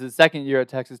 This is his 2nd year at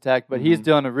Texas Tech, but he's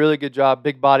done a really good job.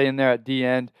 Big body in there at D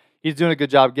end. He's doing a good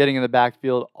job getting in the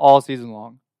backfield all season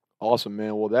long. Awesome,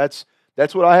 man. Well, that's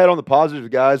what I had on the positives,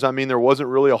 guys. There wasn't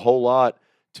really a whole lot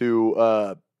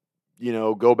to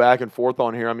go back and forth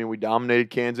on here. We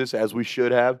dominated Kansas as we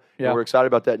should have. Yeah. And we're excited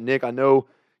about that. Nick, I know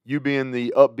you being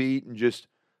the upbeat and just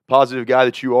positive guy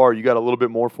that you are, you got a little bit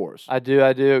more for us. I do.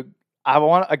 I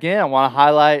want to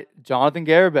highlight Jonathan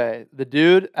Garibay. The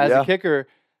dude, as a kicker,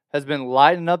 has been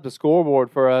lighting up the scoreboard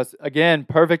for us. Again,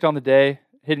 perfect on the day,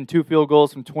 hitting 2 field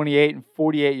goals from 28 and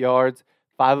 48 yards,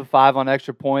 5 of 5 on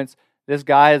extra points. This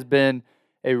guy has been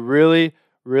a really,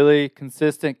 really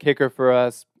consistent kicker for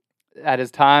us at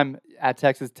his time at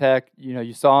Texas Tech.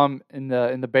 You saw him in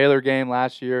the Baylor game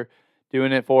last year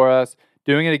doing it for us,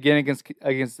 doing it again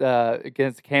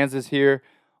against Kansas here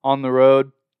on the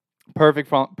road.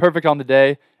 Perfect on the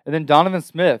day. And then Donovan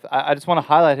Smith, I just want to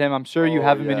highlight him. I'm sure you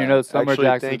have him in your notes somewhere, actually,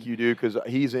 Jackson. Thank you, dude, because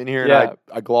he's in here and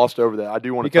I glossed over that. I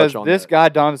do want to touch on that. Because this guy,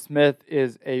 Donovan Smith,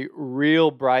 is a real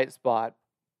bright spot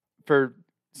for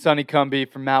Sonny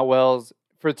Cumbie, for Matt Wells,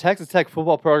 for the Texas Tech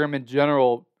football program in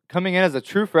general. Coming in as a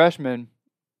true freshman,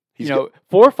 4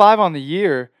 or 5 on the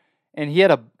year, and he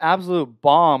had an absolute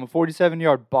bomb, a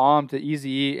 47-yard bomb to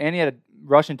Eazy-E, and he had a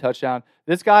rushing touchdown.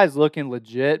 This guy is looking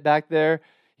legit back there.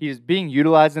 He's being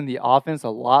utilized in the offense a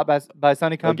lot by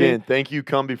Sonny Cumbie. Again, thank you,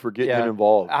 Cumbie, for getting him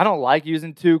involved. I don't like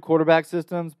using 2 quarterback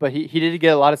systems, but he did get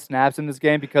a lot of snaps in this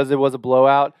game because it was a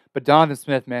blowout. But Donovan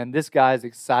Smith, man, this guy is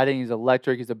exciting. He's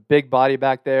electric. He's a big body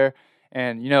back there.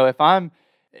 And,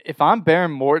 if I'm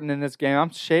Baron Morton in this game, I'm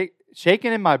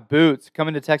shaking in my boots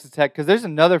coming to Texas Tech because there's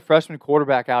another freshman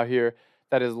quarterback out here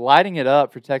that is lighting it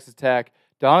up for Texas Tech.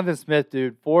 Donovan Smith,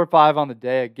 dude, 4 or 5 on the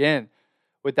day again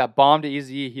with that bomb to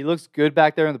Eazy-E. He looks good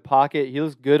back there in the pocket. He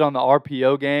looks good on the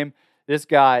RPO game. this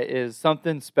guy is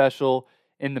something special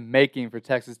in the making for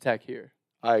Texas Tech here.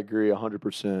 I agree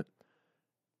 100%.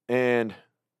 And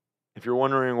if you're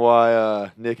wondering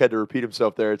why Nick had to repeat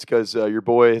himself there, it's because your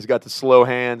boy has got the slow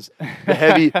hands,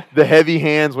 the heavy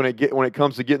hands when it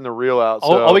comes to getting the reel out.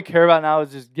 So all we care about now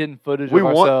is just getting footage of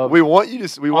ourselves. We want you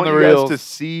guys reels. to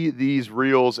see these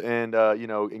reels and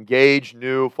engage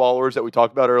new followers that we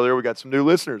talked about earlier. We got some new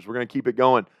listeners. We're going to keep it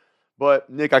going.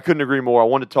 But Nick, I couldn't agree more. I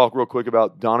wanted to talk real quick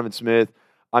about Donovan Smith.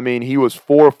 I mean, he was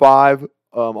 4 or 5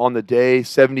 on the day,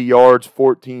 70 yards,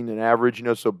 14 an average.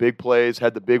 So big plays.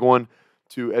 Had the big one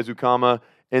to Ezukama.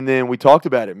 And then we talked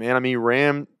about it, man. I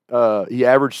mean, he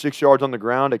averaged 6 yards on the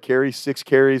ground, a carry, 6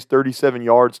 carries, 37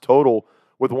 yards total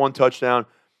with 1 touchdown.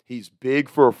 He's big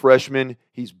for a freshman.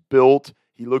 He's built.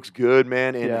 He looks good,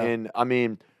 man. And I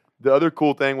mean, the other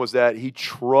cool thing was that he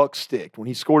truck sticked when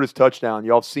he scored his touchdown.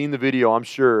 Y'all have seen the video, I'm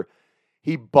sure.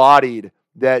 He bodied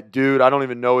that dude. I don't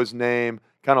even know his name.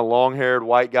 Kind of long-haired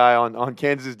white guy on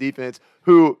Kansas defense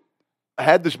who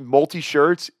had this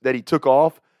multi-shirts that he took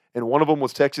off. And one of them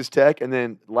was Texas Tech. And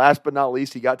then last but not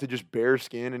least, he got to just bare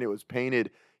skin, and it was painted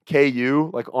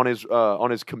KU, like on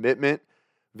his commitment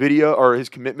video or his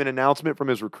commitment announcement from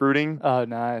his recruiting. Oh,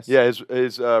 nice. Yeah,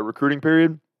 his recruiting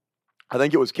period. I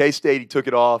think it was K-State. He took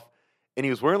it off, and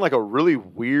he was wearing like a really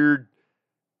weird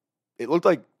 – it looked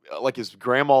like his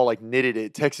grandma like knitted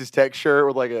it, Texas Tech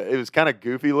shirt with it was kind of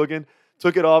goofy looking.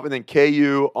 Took it off, and then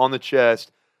KU on the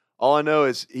chest. All I know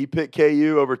is he picked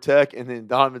KU over Tech, and then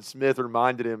Donovan Smith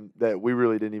reminded him that we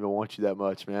really didn't even want you that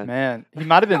much, man. Man, he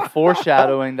might have been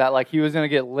foreshadowing that he was going to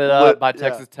get lit up by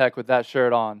Texas Tech with that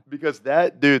shirt on. Because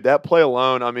that play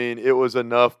alone, I mean, it was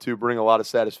enough to bring a lot of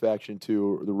satisfaction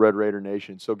to the Red Raider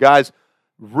Nation. So, guys,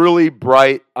 really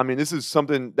bright. I mean, this is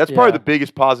something that's probably the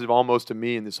biggest positive almost to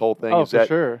me in this whole thing. Oh, is that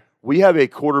sure. We have a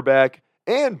quarterback,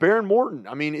 and Baron Morton,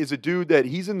 I mean, is a dude that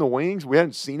he's in the wings. We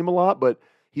haven't seen him a lot, but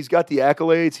he's got the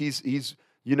accolades. He's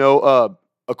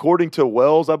according to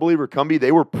Wells, I believe, or Cumbie,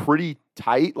 they were pretty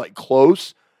tight, like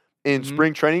close in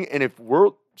spring training. And if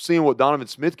we're seeing what Donovan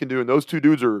Smith can do, and those two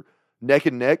dudes are neck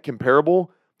and neck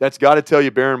comparable, that's got to tell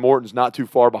you Baron Morton's not too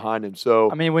far behind him.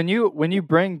 So I mean, when you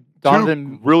bring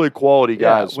Donovan, two really quality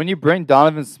guys. When you bring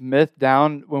Donovan Smith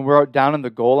down when we're down in the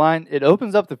goal line, it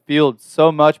opens up the field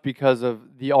so much because of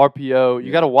the RPO.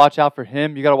 You got to watch out for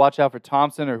him. You got to watch out for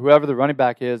Thompson or whoever the running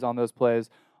back is on those plays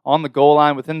on the goal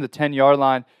line within the 10-yard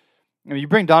line. I mean, you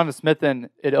bring Donovan Smith in,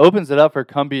 it opens it up for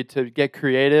Cumbie to get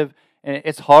creative, and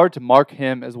it's hard to mark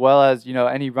him as well as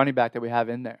any running back that we have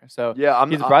in there. So he's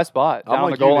a bright spot down on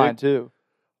the goal line too.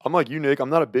 I'm like you, Nick. I'm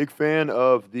not a big fan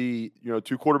of the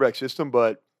 2-quarterback system,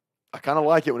 but I kind of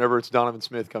like it whenever it's Donovan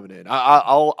Smith coming in.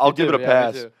 I'll give it a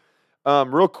pass.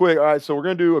 Real quick, all right, so we're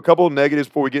going to do a couple of negatives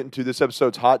before we get into this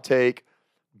episode's hot take,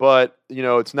 but,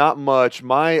 it's not much.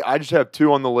 I just have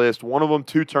 2 on the list. One of them,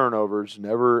 2 turnovers.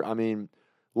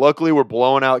 Luckily we're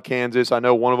blowing out Kansas. I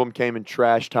know one of them came in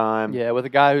trash time. Yeah, with a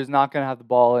guy who's not going to have the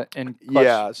ball in clutch.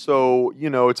 Yeah, so,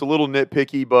 it's a little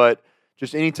nitpicky, but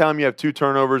just anytime you have 2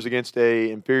 turnovers against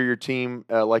a inferior team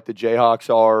like the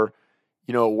Jayhawks are,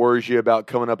 it worries you about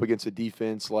coming up against a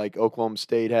defense like Oklahoma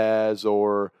State has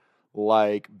or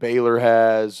like Baylor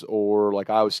has or like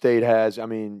Iowa State has. I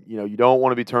mean, you don't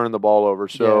want to be turning the ball over.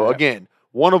 So, again,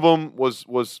 one of them was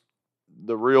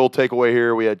the real takeaway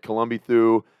here. We had Columbia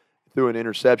threw an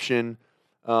interception,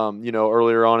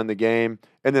 earlier on in the game.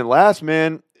 And then last,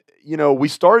 man, we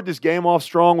started this game off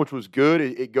strong, which was good.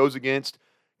 It goes against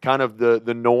kind of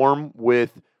the norm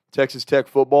with Texas Tech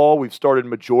football. We've started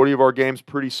majority of our games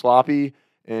pretty sloppy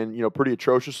and, pretty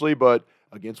atrociously, but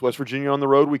against West Virginia on the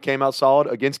road, we came out solid.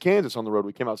 Against Kansas on the road,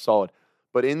 we came out solid.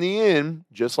 But in the end,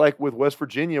 just like with West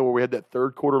Virginia where we had that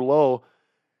third quarter lull,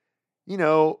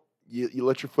 you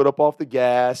let your foot up off the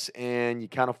gas and you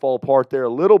kind of fall apart there a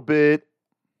little bit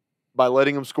by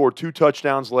letting them score 2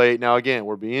 touchdowns late. Now, again,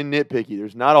 we're being nitpicky.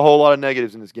 There's not a whole lot of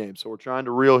negatives in this game, so we're trying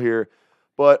to reel here.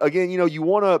 But, again, you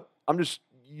want to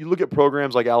 – you look at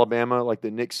programs like Alabama, like the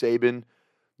Nick Saban,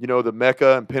 the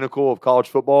mecca and pinnacle of college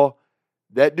football.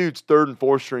 That dude's 3rd and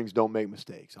 4th strings don't make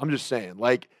mistakes. I'm just saying.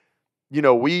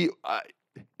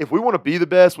 If we want to be the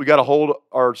best, we got to hold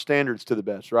our standards to the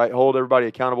best, right? Hold everybody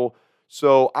accountable.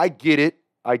 So I get it.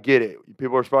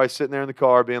 People are probably sitting there in the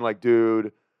car being like,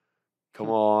 dude, come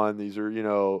on. These are,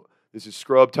 this is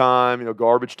scrub time,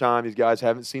 garbage time. These guys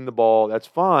haven't seen the ball. That's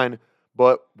fine.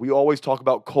 But we always talk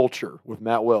about culture with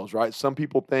Matt Wells, right? Some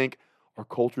people think our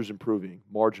culture's improving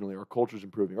marginally. Our culture's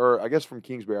improving. Or I guess from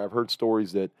Kingsbury, I've heard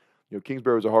stories that,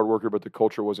 Kingsbury was a hard worker, but the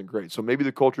culture wasn't great. So maybe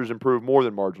the culture's improved more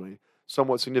than marginally,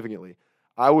 somewhat significantly.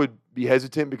 I would be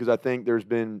hesitant because I think there's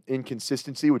been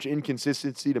inconsistency, which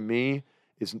inconsistency to me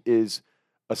is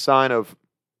a sign of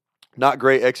not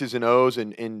great X's and O's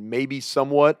and maybe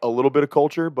somewhat a little bit of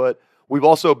culture, but we've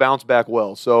also bounced back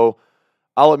well. So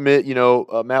I'll admit,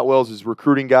 Matt Wells is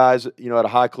recruiting guys, at a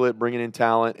high clip, bringing in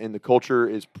talent, and the culture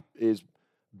is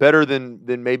better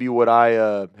than maybe what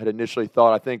I had initially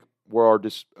thought. I think where our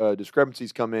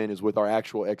discrepancies come in is with our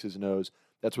actual X's and O's.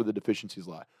 That's where the deficiencies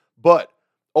lie. But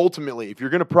ultimately, if you're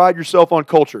going to pride yourself on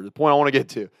culture, the point I want to get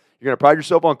to, you're going to pride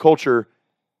yourself on culture,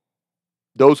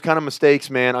 those kind of mistakes,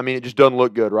 man, I mean, it just doesn't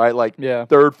look good, right? Like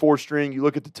third, fourth string, you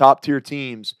look at the top tier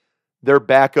teams, their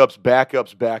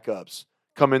backups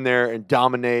come in there and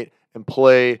dominate and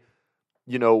play,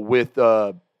 with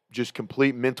just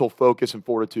complete mental focus and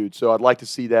fortitude. So I'd like to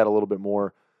see that a little bit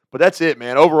more. But that's it,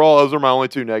 man. Overall, those are my only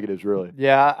two negatives, really.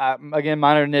 Yeah, again,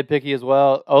 mine are nitpicky as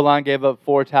well. O-line gave up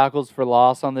 4 tackles for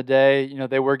loss on the day.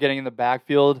 They were getting in the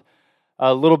backfield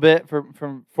a little bit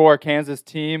for our Kansas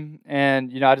team,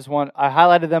 and I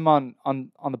highlighted them on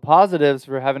the positives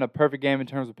for having a perfect game in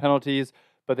terms of penalties,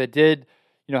 but they did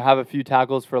have a few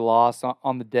tackles for loss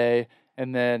on the day,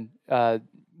 and then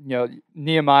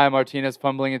Nehemiah Martinez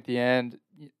fumbling at the end.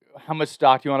 How much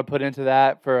stock do you want to put into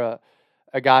that for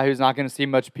a guy who's not going to see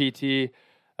much PT?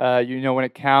 When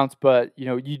it counts, but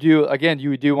you do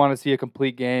want to see a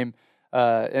complete game,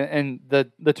 and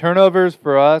the turnovers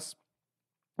for us.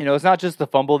 It's not just the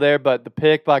fumble there, but the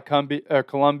pick by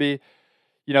Columbia.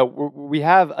 We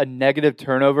have a negative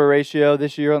turnover ratio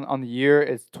this year on the year.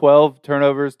 It's 12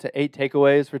 turnovers to 8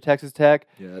 takeaways for Texas Tech.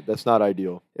 Yeah, that's not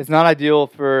ideal. It's not ideal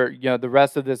for the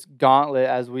rest of this gauntlet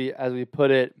as we put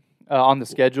it on the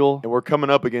schedule. And we're coming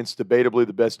up against debatably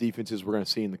the best defenses we're going to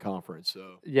see in the conference.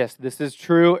 So yes, this is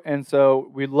true, and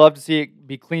so we'd love to see it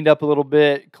be cleaned up a little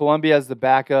bit. Columbia as the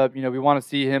backup, we want to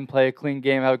see him play a clean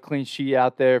game, have a clean sheet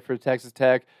out there for Texas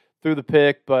Tech through the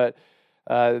pick, but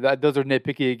those are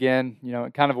nitpicky again.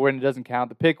 Kind of when it doesn't count.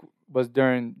 The pick was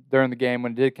during the game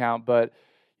when it did count, but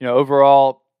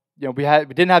overall, we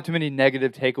didn't have too many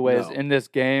negative takeaways in this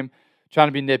game. Trying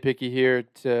to be nitpicky here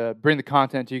to bring the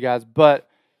content to you guys, but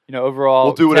overall,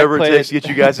 we'll do whatever it takes to get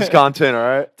you guys' content. All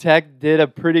right. Tech did a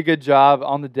pretty good job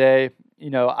on the day.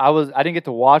 I didn't get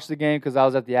to watch the game because I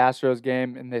was at the Astros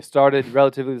game, and they started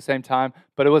relatively the same time.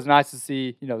 But it was nice to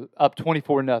see up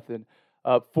 24-0,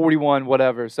 up 41,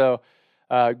 whatever. So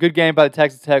good game by the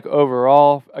Texas Tech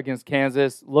overall against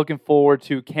Kansas. Looking forward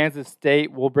to Kansas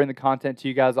State. We'll bring the content to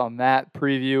you guys on that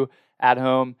preview at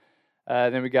home.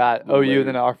 Then we got OU,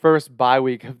 then our first bye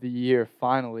week of the year,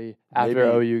 finally, after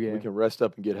OU game. We can rest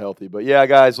up and get healthy. But, yeah,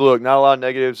 guys, look, not a lot of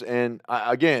negatives. And,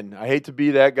 I hate to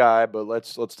be that guy, but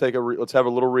let's have a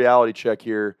little reality check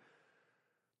here.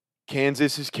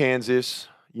 Kansas is Kansas.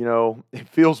 It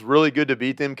feels really good to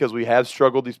beat them because we have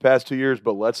struggled these past 2 years,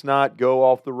 but let's not go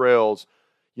off the rails.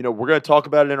 We're going to talk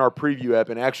about it in our preview app,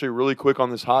 and actually really quick on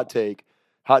this hot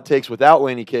takes without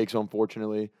Laney Cakes,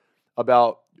 unfortunately,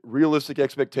 about realistic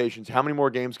expectations. How many more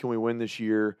games can we win this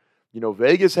year?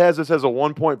 Vegas has us as a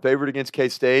 1-point favorite against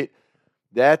K-State.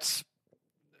 That's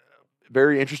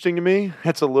very interesting to me.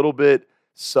 That's a little bit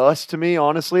sus to me,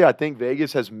 honestly. I think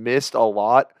Vegas has missed a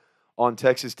lot on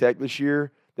Texas Tech this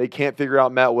year. They can't figure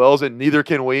out Matt Wells, and neither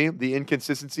can we. The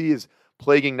inconsistency is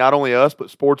plaguing not only us,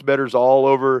 but sports bettors all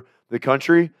over the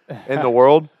country and the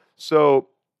world. So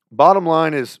bottom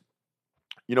line is,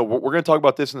 we're going to talk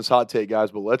about this in this hot take,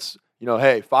 guys, but let's –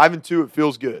 hey, 5-2, it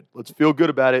feels good. Let's feel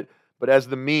good about it. But as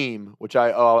the meme, which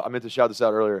I meant to shout this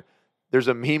out earlier, there's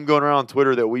a meme going around on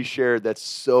Twitter that we shared that's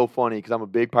so funny because I'm a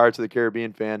big Pirates of the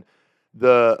Caribbean fan.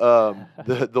 The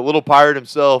little pirate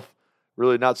himself,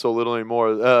 really not so little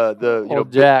anymore.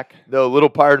 Jack, the little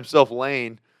pirate himself,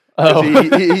 Lane. Oh.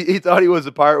 He thought he was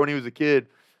a pirate when he was a kid.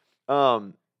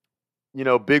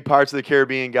 Big Pirates of the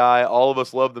Caribbean guy. All of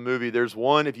us love the movie. There's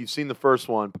one, if you've seen the first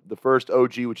one, the first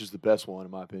OG, which is the best one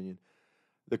in my opinion.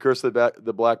 The Curse of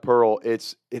the Black Pearl,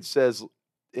 it says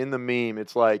in the meme,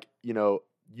 it's like,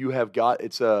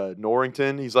 it's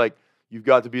Norrington. He's like, you've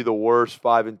got to be the worst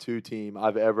 5-2 team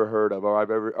I've ever heard of, or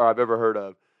I've ever heard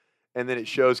of. And then it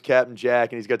shows Captain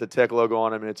Jack, and he's got the Tech logo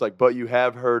on him, and it's like, but you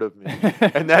have heard of me.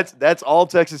 And that's all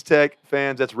Texas Tech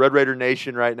fans. That's Red Raider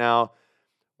Nation right now.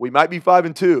 We might be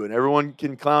 5-2, and everyone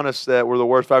can clown us that we're the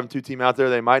worst 5-2 team out there.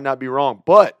 They might not be wrong,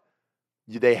 but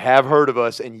they have heard of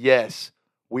us, and yes,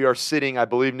 we are sitting, I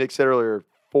believe Nick said earlier,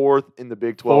 4th in the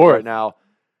Big 12 right now.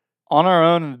 On our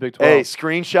own in the Big 12. Hey,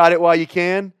 screenshot it while you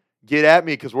can. Get at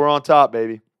me because we're on top,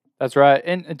 baby. That's right.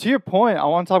 And to your point, I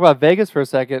want to talk about Vegas for a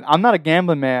second. I'm not a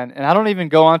gambling man, and I don't even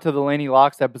go on to the Laney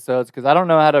Locks episodes because I don't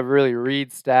know how to really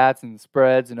read stats and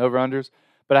spreads and over-unders,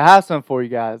 but I have some for you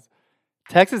guys.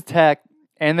 Texas Tech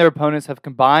and their opponents have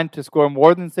combined to score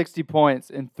more than 60 points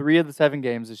in 3 of the 7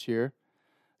 games this year.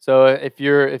 So if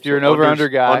you're an over-under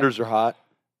guy, unders are hot.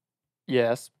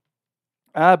 yes.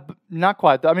 Not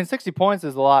quite. I mean, 60 points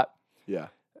is a lot. Yeah.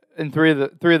 In three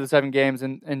of the 7 games,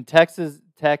 and Texas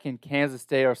Tech and Kansas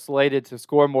State are slated to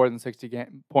score more than 60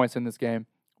 points in this game.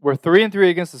 We're 3-3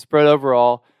 against the spread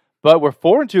overall, but we're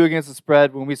 4-2 against the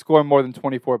spread when we score more than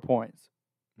 24 points.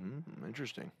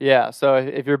 Interesting. Yeah. So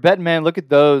if you're a betting man, look at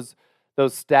those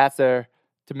stats there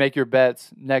to make your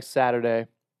bets next Saturday.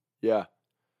 Yeah.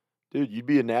 Dude, you'd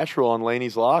be a natural on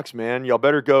Laney's Locks, man. Y'all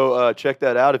better go check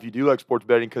that out if you do like sports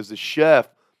betting, because the chef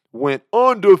went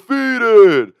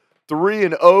undefeated.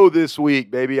 3-0 this week,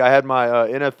 baby. I had my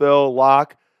NFL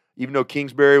lock, even though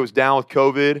Kingsbury was down with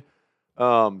COVID.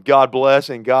 God bless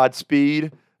and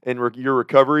Godspeed in your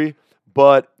recovery.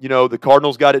 But, the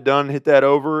Cardinals got it done, hit that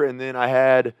over. And then I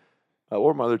had, what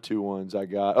were my other 2 ones I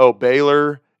got? Oh,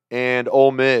 Baylor and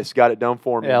Ole Miss got it done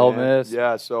for me. Yeah, Ole Miss.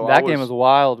 Yeah, so that game was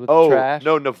wild with the trash.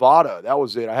 No, Nevada. That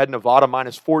was it. I had Nevada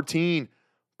minus 14.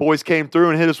 Boys came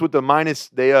through and hit us with the minus.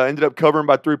 They ended up covering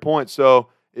by 3 points. So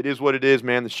it is what it is,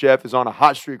 man. The chef is on a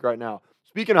hot streak right now.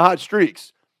 Speaking of hot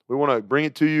streaks, we want to bring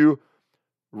it to you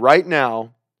right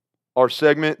now. Our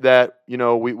segment that,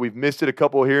 we've missed it a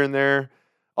couple here and there,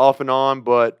 off and on,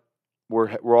 but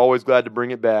we're always glad to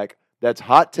bring it back. That's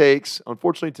Hot Takes.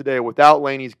 Unfortunately today, without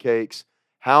Laney's Cakes,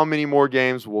 how many more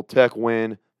games will Tech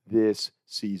win this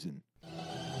season?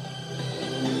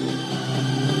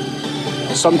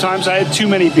 Sometimes I had too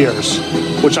many beers,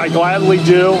 which I gladly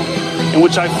do and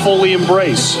which I fully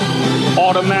embrace.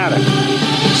 Automatic.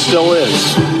 Still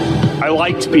is. I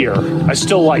liked beer. I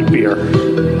still like beer.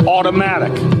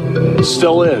 Automatic.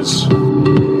 Still is.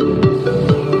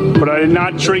 But I did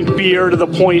not drink beer to the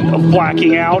point of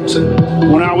blacking out.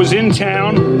 When I was in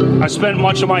town, I spent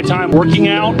much of my time working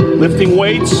out, lifting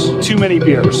weights, too many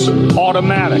beers.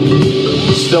 Automatic.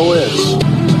 Still is.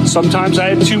 Sometimes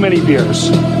I had too many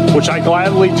beers, which I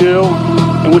gladly do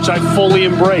and which I fully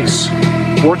embrace.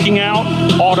 Working out,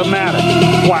 automatic.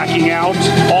 Blacking out,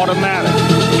 automatic.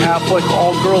 Catholic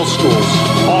all-girls schools,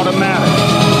 automatic.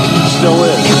 Still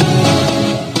is.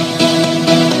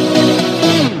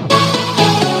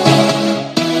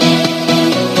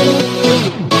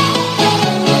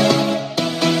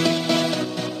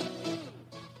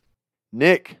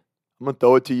 Nick, I'm going to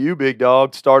throw it to you, big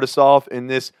dog. Start us off in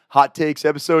this Hot Takes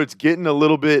episode. It's getting a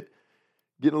little bit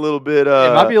it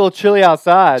might be a little chilly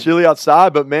outside.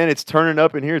 But man, it's turning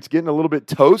up in here. It's getting a little bit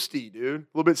toasty, dude. A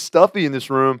little bit stuffy in this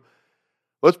room.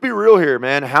 Let's be real here,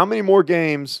 man. How many more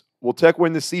games will Tech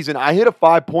win this season? I hit a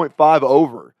 5.5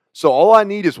 over. So all I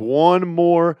need is one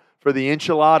more for the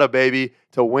enchilada, baby,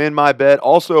 to win my bet.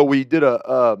 Also, we did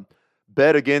a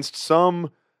bet against some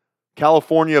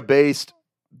California-based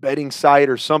betting site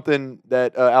or something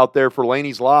that out there for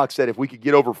Laney's Locks that if we could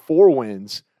get over 4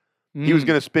 wins, he was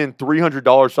going to spend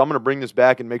 $300. So I'm going to bring this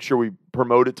back and make sure we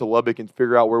promote it to Lubbock and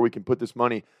figure out where we can put this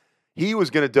money. He was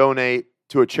going to donate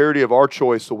to a charity of our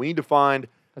choice. So we need to find,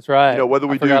 that's right. Whether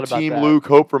we do Team Luke,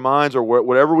 Hope for Minds, or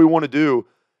whatever we want to do,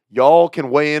 y'all can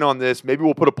weigh in on this. Maybe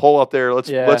we'll put a poll out there.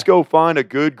 Let's go find a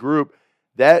good group.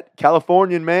 That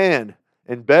Californian man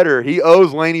and better, he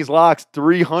owes Laney's Locks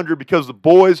 $300 because the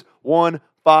boys won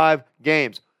 5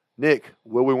 games. Nick,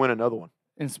 will we win another one?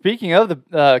 And speaking of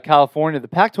the California, the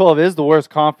Pac-12 is the worst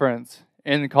conference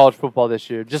in college football this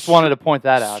year. Just wanted to point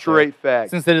that out. Straight fact.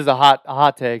 Since it is a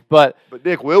hot take. But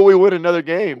Nick, will we win another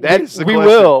game? That is the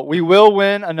question. We will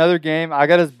win another game. I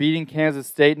got us beating Kansas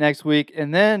State next week.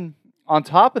 And then on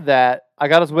top of that, I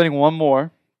got us winning one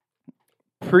more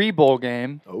pre-bowl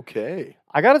game. Okay.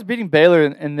 I got us beating Baylor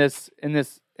in this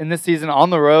season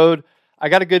on the road. I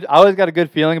always got a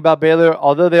good feeling about Baylor,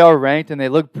 although they are ranked and they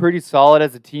look pretty solid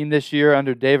as a team this year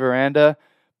under Dave Aranda.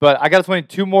 But I got us winning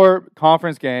 2 more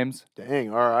conference games.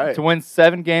 Dang, all right. To win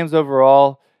 7 games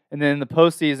overall. And then in the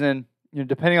postseason,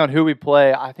 depending on who we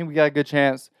play, I think we got a good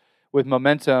chance with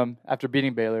momentum after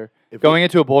beating Baylor. Going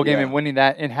into a bowl game and winning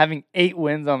that and having 8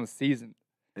 wins on the season.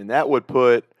 And that would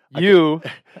put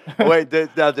Wait,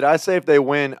 did I say if they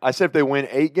win? I said if they win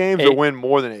 8 games or win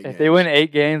more than 8 games. If they win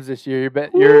 8 games this year,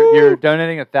 you're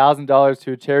donating $1,000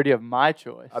 to a charity of my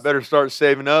choice. I better start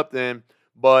saving up then.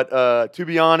 But to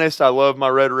be honest, I love my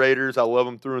Red Raiders. I love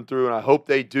them through and through, and I hope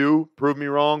they do prove me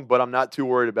wrong. But I'm not too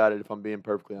worried about it if I'm being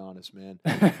perfectly honest, man.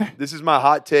 This is my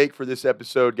hot take for this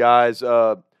episode, guys.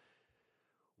 We're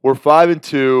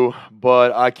 5-2,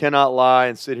 but I cannot lie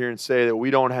and sit here and say that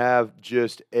we don't have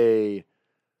just a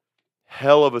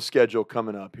hell of a schedule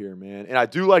coming up here, man. And I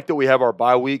do like that we have our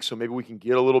bye week, so maybe we can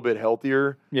get a little bit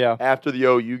healthier after the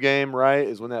OU game, right,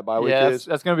 is when that bye week is.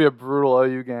 That's going to be a brutal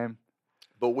OU game.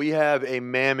 But we have a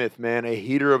mammoth, man, a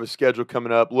heater of a schedule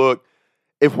coming up. Look,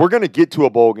 if we're going to get to a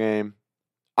bowl game,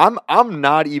 I'm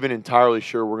not even entirely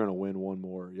sure we're going to win one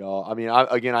more, y'all. I mean,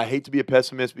 I hate to be a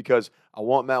pessimist because I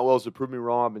want Matt Wells to prove me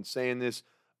wrong. I've been saying this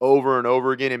over and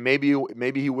over again, and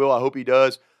maybe he will. I hope he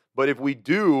does. But if we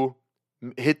do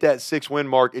hit that 6-win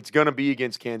mark, it's going to be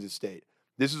against Kansas State.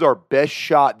 This is our best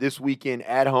shot this weekend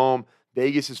at home.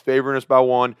 Vegas is favoring us by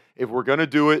 1. If we're going to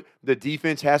do it, the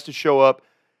defense has to show up.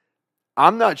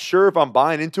 I'm not sure if I'm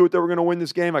buying into it that we're going to win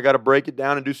this game. I got to break it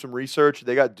down and do some research.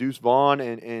 They got Deuce Vaughn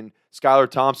and Skylar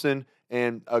Thompson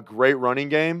and a great running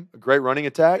game, a great running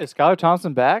attack. Is Skylar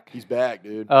Thompson back? He's back,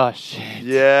 dude. Oh, shit.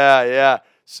 Yeah.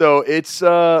 So it's,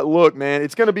 look, man,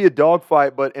 it's going to be a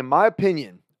dogfight. But in my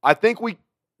opinion, I think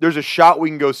there's a shot we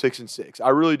can go 6-6. I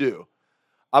really do.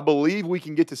 I believe we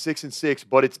can get to 6-6,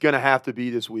 but it's going to have to be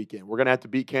this weekend. We're going to have to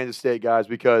beat Kansas State, guys,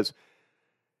 because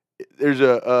there's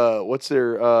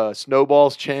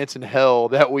snowball's chance in hell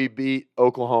that we beat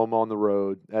Oklahoma on the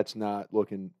road. That's not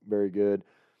looking very good.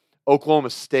 Oklahoma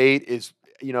State is,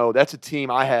 that's a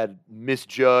team I had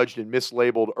misjudged and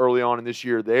mislabeled early on in this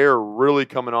year. They're really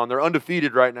coming on. They're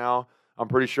undefeated right now. I'm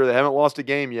pretty sure they haven't lost a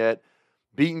game yet.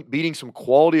 Beating some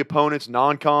quality opponents,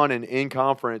 non-con and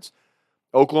in-conference.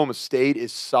 Oklahoma State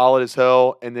is solid as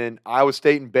hell. And then Iowa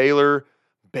State and Baylor.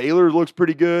 Baylor looks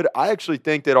pretty good. I actually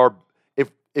think that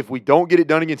if we don't get it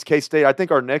done against K-State, I think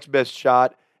our next best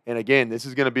shot, and again, this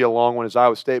is going to be a long one, is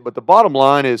Iowa State. But the bottom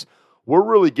line is we're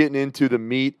really getting into the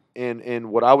meat and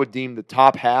what I would deem the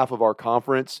top half of our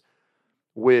conference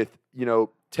with,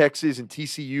 Texas and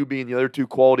TCU being the other two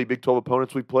quality Big 12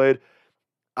 opponents we played.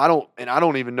 I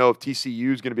don't even know if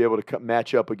TCU is going to be able to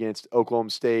match up against Oklahoma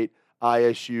State,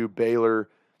 ISU, Baylor.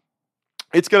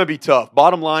 It's going to be tough.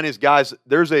 Bottom line is, guys,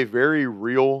 there's a very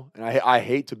real, and I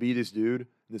hate to be this dude,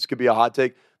 this could be a hot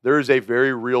take, there is a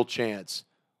very real chance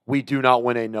we do not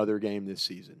win another game this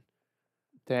season.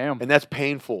 Damn. And that's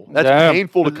painful. That's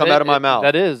painful to come out of my mouth.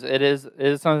 That is. It is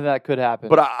something that could happen.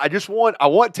 But I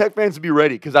want Tech fans to be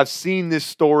ready because I've seen this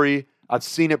story. I've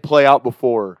seen it play out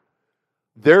before.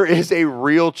 There is a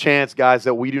real chance, guys,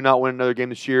 that we do not win another game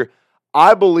this year.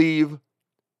 I believe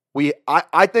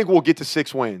I think we'll get to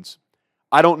 6 wins.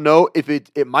 I don't know if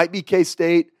it might be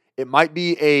K-State. It might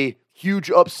be a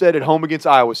huge upset at home against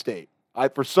Iowa State.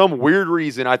 For some weird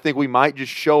reason, I think we might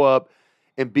just show up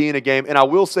and be in a game. And I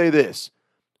will say this.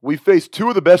 We faced 2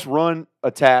 of the best run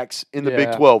attacks in the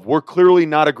Big 12. We're clearly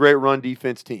not a great run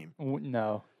defense team.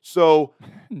 No. So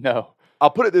no. I'll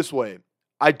put it this way.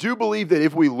 I do believe that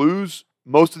if we lose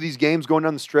most of these games going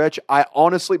down the stretch, I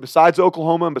honestly, besides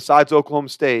Oklahoma and besides Oklahoma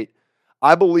State,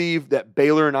 I believe that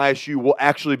Baylor and ISU will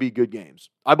actually be good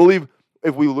games. I believe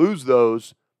if we lose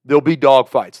those, there'll be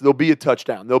dogfights. There'll be a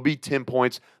touchdown. There'll be 10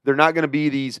 points. They're not going to be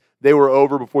these, they were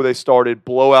over before they started,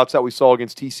 blowouts that we saw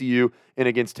against TCU and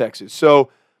against Texas. So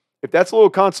if that's a little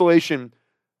consolation,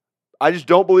 I just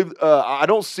don't believe, I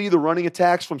don't see the running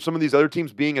attacks from some of these other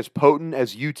teams being as potent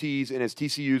as UT's and as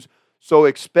TCU's. So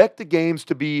expect the games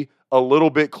to be a little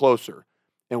bit closer.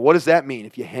 And what does that mean?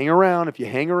 If you hang around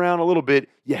a little bit,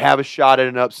 you have a shot at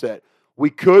an upset. We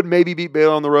could maybe beat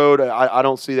Baylor on the road. I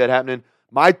don't see that happening.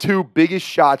 My 2 biggest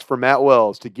shots for Matt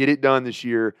Wells to get it done this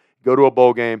year, go to a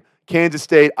bowl game, Kansas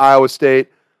State, Iowa State.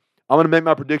 I'm going to make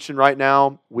my prediction right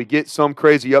now. We get some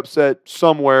crazy upset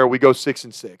somewhere. We go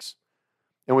 6-6.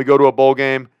 And we go to a bowl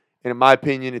game. And in my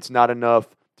opinion, it's not enough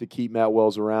to keep Matt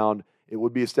Wells around. It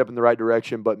would be a step in the right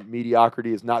direction, but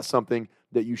mediocrity is not something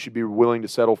that you should be willing to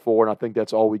settle for. And I think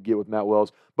that's all we get with Matt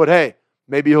Wells. But hey,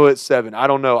 maybe he'll hit 7. I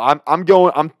don't know.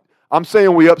 I'm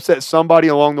saying we upset somebody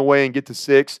along the way and get to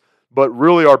 6. But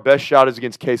really, our best shot is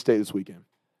against K-State this weekend.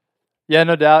 Yeah,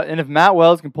 no doubt. And if Matt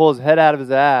Wells can pull his head out of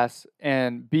his ass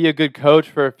and be a good coach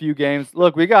for a few games,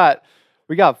 look, we got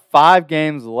 5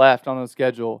 games left on the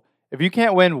schedule. If you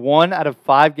can't win 1 out of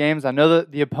 5 games, I know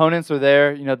that the opponents are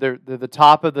there. They're the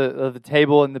top of the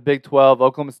table in the Big 12.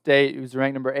 Oklahoma State, who's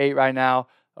ranked number 8 right now.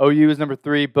 OU is number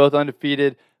 3, both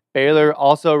undefeated. Baylor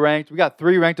also ranked. We got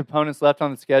 3 ranked opponents left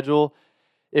on the schedule.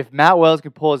 If Matt Wells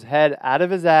can pull his head out of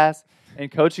his ass and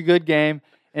coach a good game,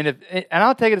 and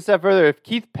I'll take it a step further, if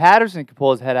Keith Patterson can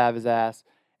pull his head out of his ass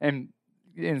and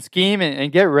scheme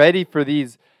and get ready for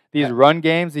these run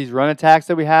games, these run attacks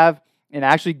that we have, and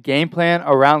actually game plan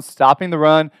around stopping the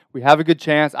run, we have a good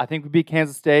chance. I think we beat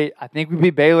Kansas State. I think we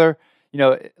beat Baylor.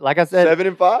 Like I said,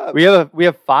 7-5. We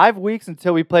have 5 weeks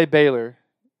until we play Baylor.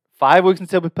 5 weeks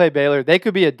until we play Baylor. They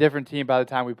could be a different team by the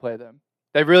time we play them.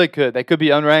 They really could. They could be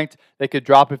unranked. They could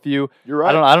drop a few. You're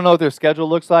right. I don't know what their schedule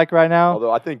looks like right now.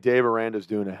 Although I think Dave Aranda's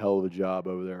doing a hell of a job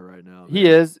over there right now. Man. He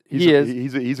is.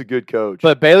 He's a good coach.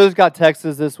 But Baylor's got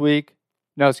Texas this week.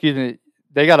 No, excuse me.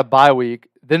 They got a bye week.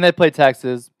 Then they play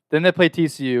Texas. Then they play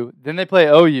TCU. Then they play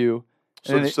OU.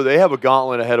 So they have a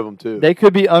gauntlet ahead of them too. They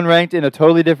could be unranked in a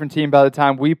totally different team by the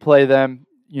time we play them.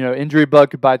 Injury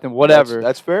bug could bite them. Whatever.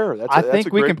 That's fair. That's a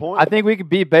great point. I think we could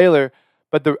beat Baylor,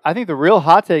 but I think the real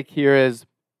hot take here is: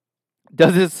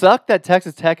 does it suck that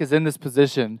Texas Tech is in this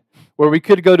position where we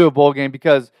could go to a bowl game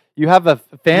because you have a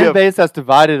fan base that's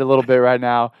divided a little bit right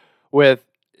now with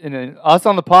us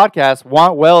on the podcast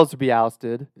want Wells to be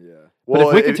ousted. Yeah. But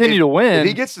if we continue to win, if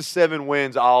he gets to 7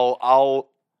 wins, I'll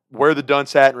wear the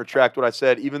dunce hat and retract what I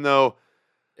said. Even though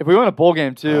if we win a bowl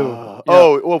game too,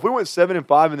 if we went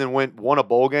 7-5 and then won a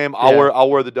bowl game, I'll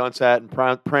wear the dunce hat and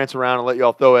prance around and let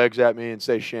y'all throw eggs at me and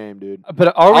say shame, dude.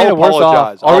 But are we in a worse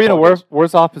off? Are we in a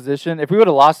worse off position? If we would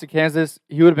have lost to Kansas,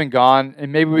 he would have been gone,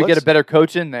 and maybe we get a better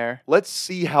coach in there. Let's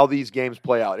see how these games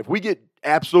play out. If we get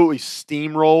absolutely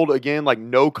steamrolled again, like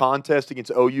no contest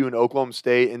against OU and Oklahoma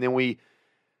State, and then we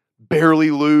barely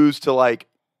lose to like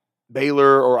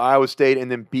Baylor or Iowa State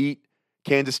and then beat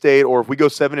Kansas State, or if we go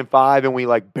 7-5 and we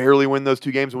like barely win those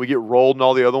 2 games and we get rolled in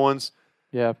all the other ones.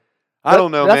 Yeah. I don't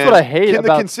know, man. That's what I hate about. Can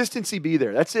the consistency be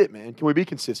there? That's it, man. Can we be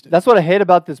consistent? That's what I hate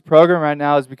about this program right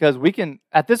now is because we can,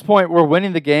 at this point, we're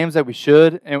winning the games that we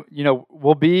should. And,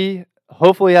 we'll be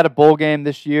hopefully at a bowl game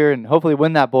this year and hopefully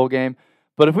win that bowl game.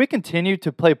 But if we continue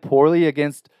to play poorly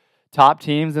against top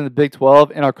teams in the Big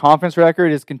 12 and our conference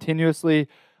record is continuously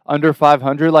under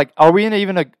 500, like, are we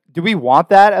in do we want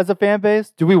that as a fan base?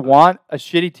 Do we want a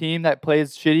shitty team that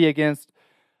plays shitty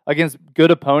against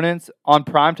good opponents on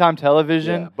primetime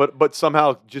television? Yeah, but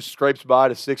somehow just scrapes by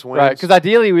to 6 wins. Right, because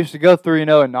ideally we should go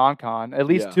 3-0 in non-con, at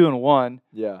least 2-1.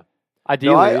 Yeah.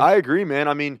 Ideally. No, I agree, man.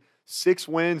 I mean, 6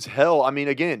 wins, hell. I mean,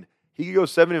 again, he could go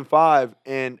 7-5,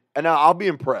 and I'll be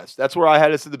impressed. That's where I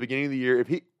had us at the beginning of the year.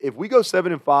 If we go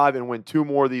 7-5 and win 2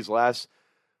 more of these last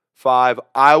 5,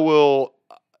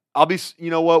 I'll be, you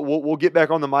know what, we'll get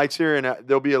back on the mics here, and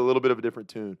there'll be a little bit of a different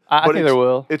tune. I think there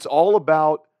will. It's all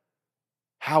about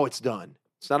how it's done.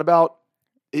 It's not about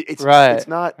it's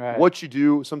not what you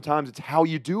do. Sometimes it's how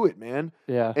you do it, man.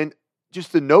 Yeah. And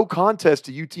just the no contest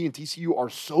to UT and TCU are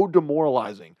so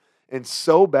demoralizing and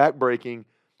so backbreaking.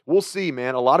 We'll see,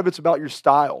 man. A lot of it's about your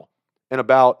style and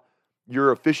about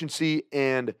your efficiency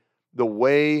and the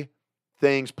way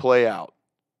things play out.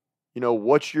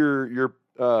 What's your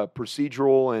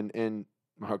procedural and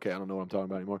okay, I don't know what I'm talking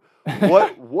about anymore.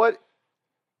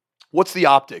 What's the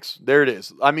optics? There it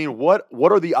is. I mean, what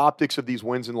are the optics of these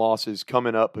wins and losses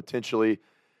coming up potentially?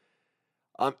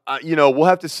 We'll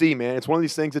have to see, man. It's one of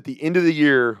these things at the end of the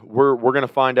year we're going to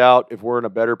find out if we're in a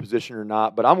better position or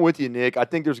not. But I'm with you, Nick. I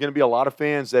think there's going to be a lot of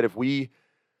fans that if we,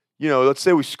 let's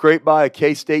say we scrape by a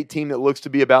K-State team that looks to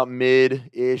be about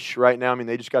mid-ish right now. I mean,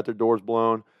 they just got their doors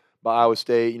blown by Iowa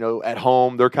State. At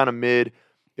home, they're kind of mid.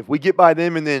 If we get by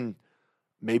them and then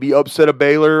maybe upset a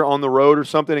Baylor on the road or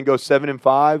something and go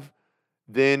 7-5,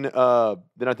 then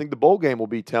I think the bowl game will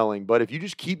be telling. But if you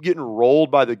just keep getting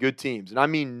rolled by the good teams, and I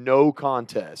mean no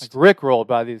contest. Like rickrolled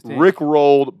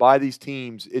by these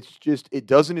teams. It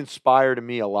doesn't inspire to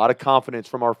me a lot of confidence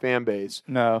from our fan base.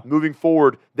 No. Moving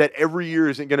forward, that every year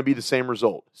isn't going to be the same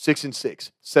result.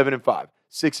 6-6, 7-5,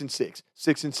 6-6,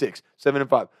 6-6,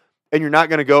 7-5. And you're not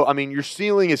going to go, I mean, your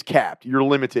ceiling is capped. You're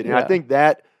limited. And I think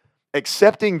that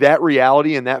accepting that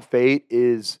reality and that fate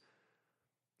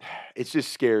it's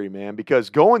just scary, man. Because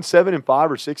going 7-5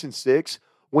 or 6-6,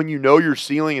 when you know your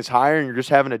ceiling is higher and you're just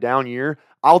having a down year,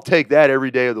 I'll take that every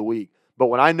day of the week. But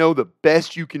when I know the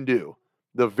best you can do,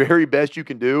 the very best you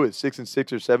can do is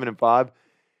 6-6 or 7-5,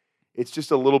 it's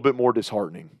just a little bit more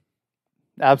disheartening.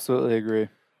 Absolutely agree.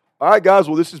 All right, guys.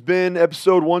 Well, this has been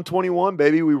episode 121,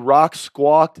 baby. We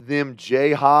rock-squawked them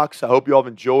Jayhawks. I hope you all have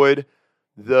enjoyed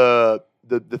the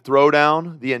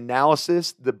throwdown, the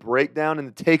analysis, the breakdown, and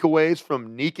the takeaways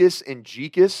from Nikas and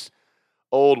Jeekus.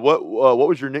 What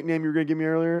was your nickname you were going to give me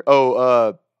earlier?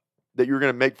 That you were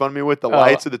going to make fun of me with, the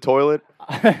lights of the toilet?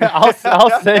 I'll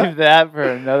save that for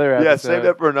another episode. Yeah, save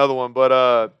that for another one. But,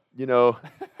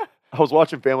 I was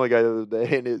watching Family Guy the other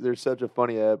day, and there's such a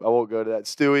funny app. I won't go to that.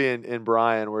 Stewie and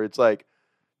Brian, where it's like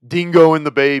Dingo and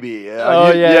the Baby. You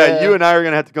and I are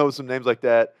going to have to come up with some names like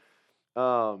that.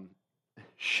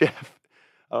 Chef.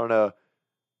 I don't know.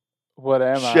 What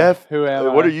am I? Chef. Who am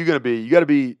I? What are you going to be? You got to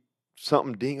be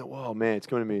something Dingo. Whoa, man, it's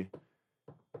coming to me.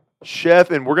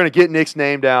 Chef, and we're going to get Nick's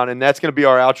name down, and that's going to be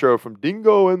our outro from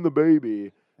Dingo and the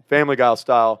Baby, Family Guy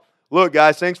style. Look,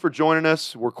 guys, thanks for joining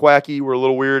us. We're quacky. We're a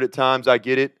little weird at times. I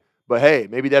get it. But, hey,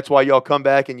 maybe that's why y'all come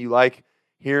back and you like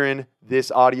hearing this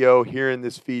audio, hearing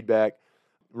this feedback.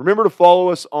 Remember to follow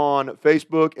us on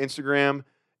Facebook, Instagram,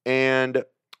 and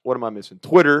what am I missing?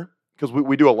 Twitter, because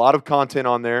we do a lot of content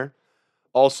on there.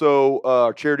 Also,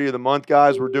 our charity of the month,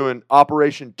 guys, we're doing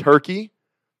Operation Turkey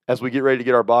as we get ready to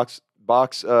get our box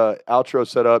outro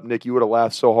set up, Nick, you would have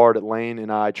laughed so hard at Lane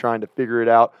and I trying to figure it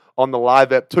out on the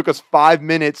live app. Took us 5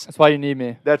 minutes. That's why you need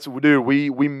me. Dude, we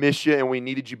missed you and we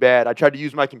needed you bad. I tried to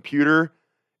use my computer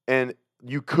and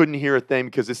you couldn't hear a thing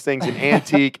because this thing's an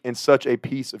antique and such a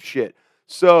piece of shit.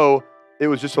 So it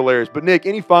was just hilarious. But Nick,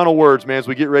 any final words, man, as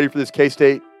we get ready for this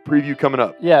K-State preview coming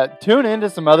up? Yeah, tune into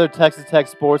some other Texas Tech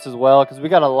sports as well because we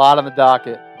got a lot on the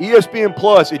docket. ESPN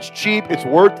Plus, it's cheap. It's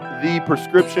worth the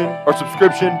prescription or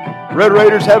subscription. Red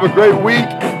Raiders, have a great week.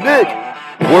 Nick,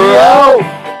 we're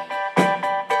out.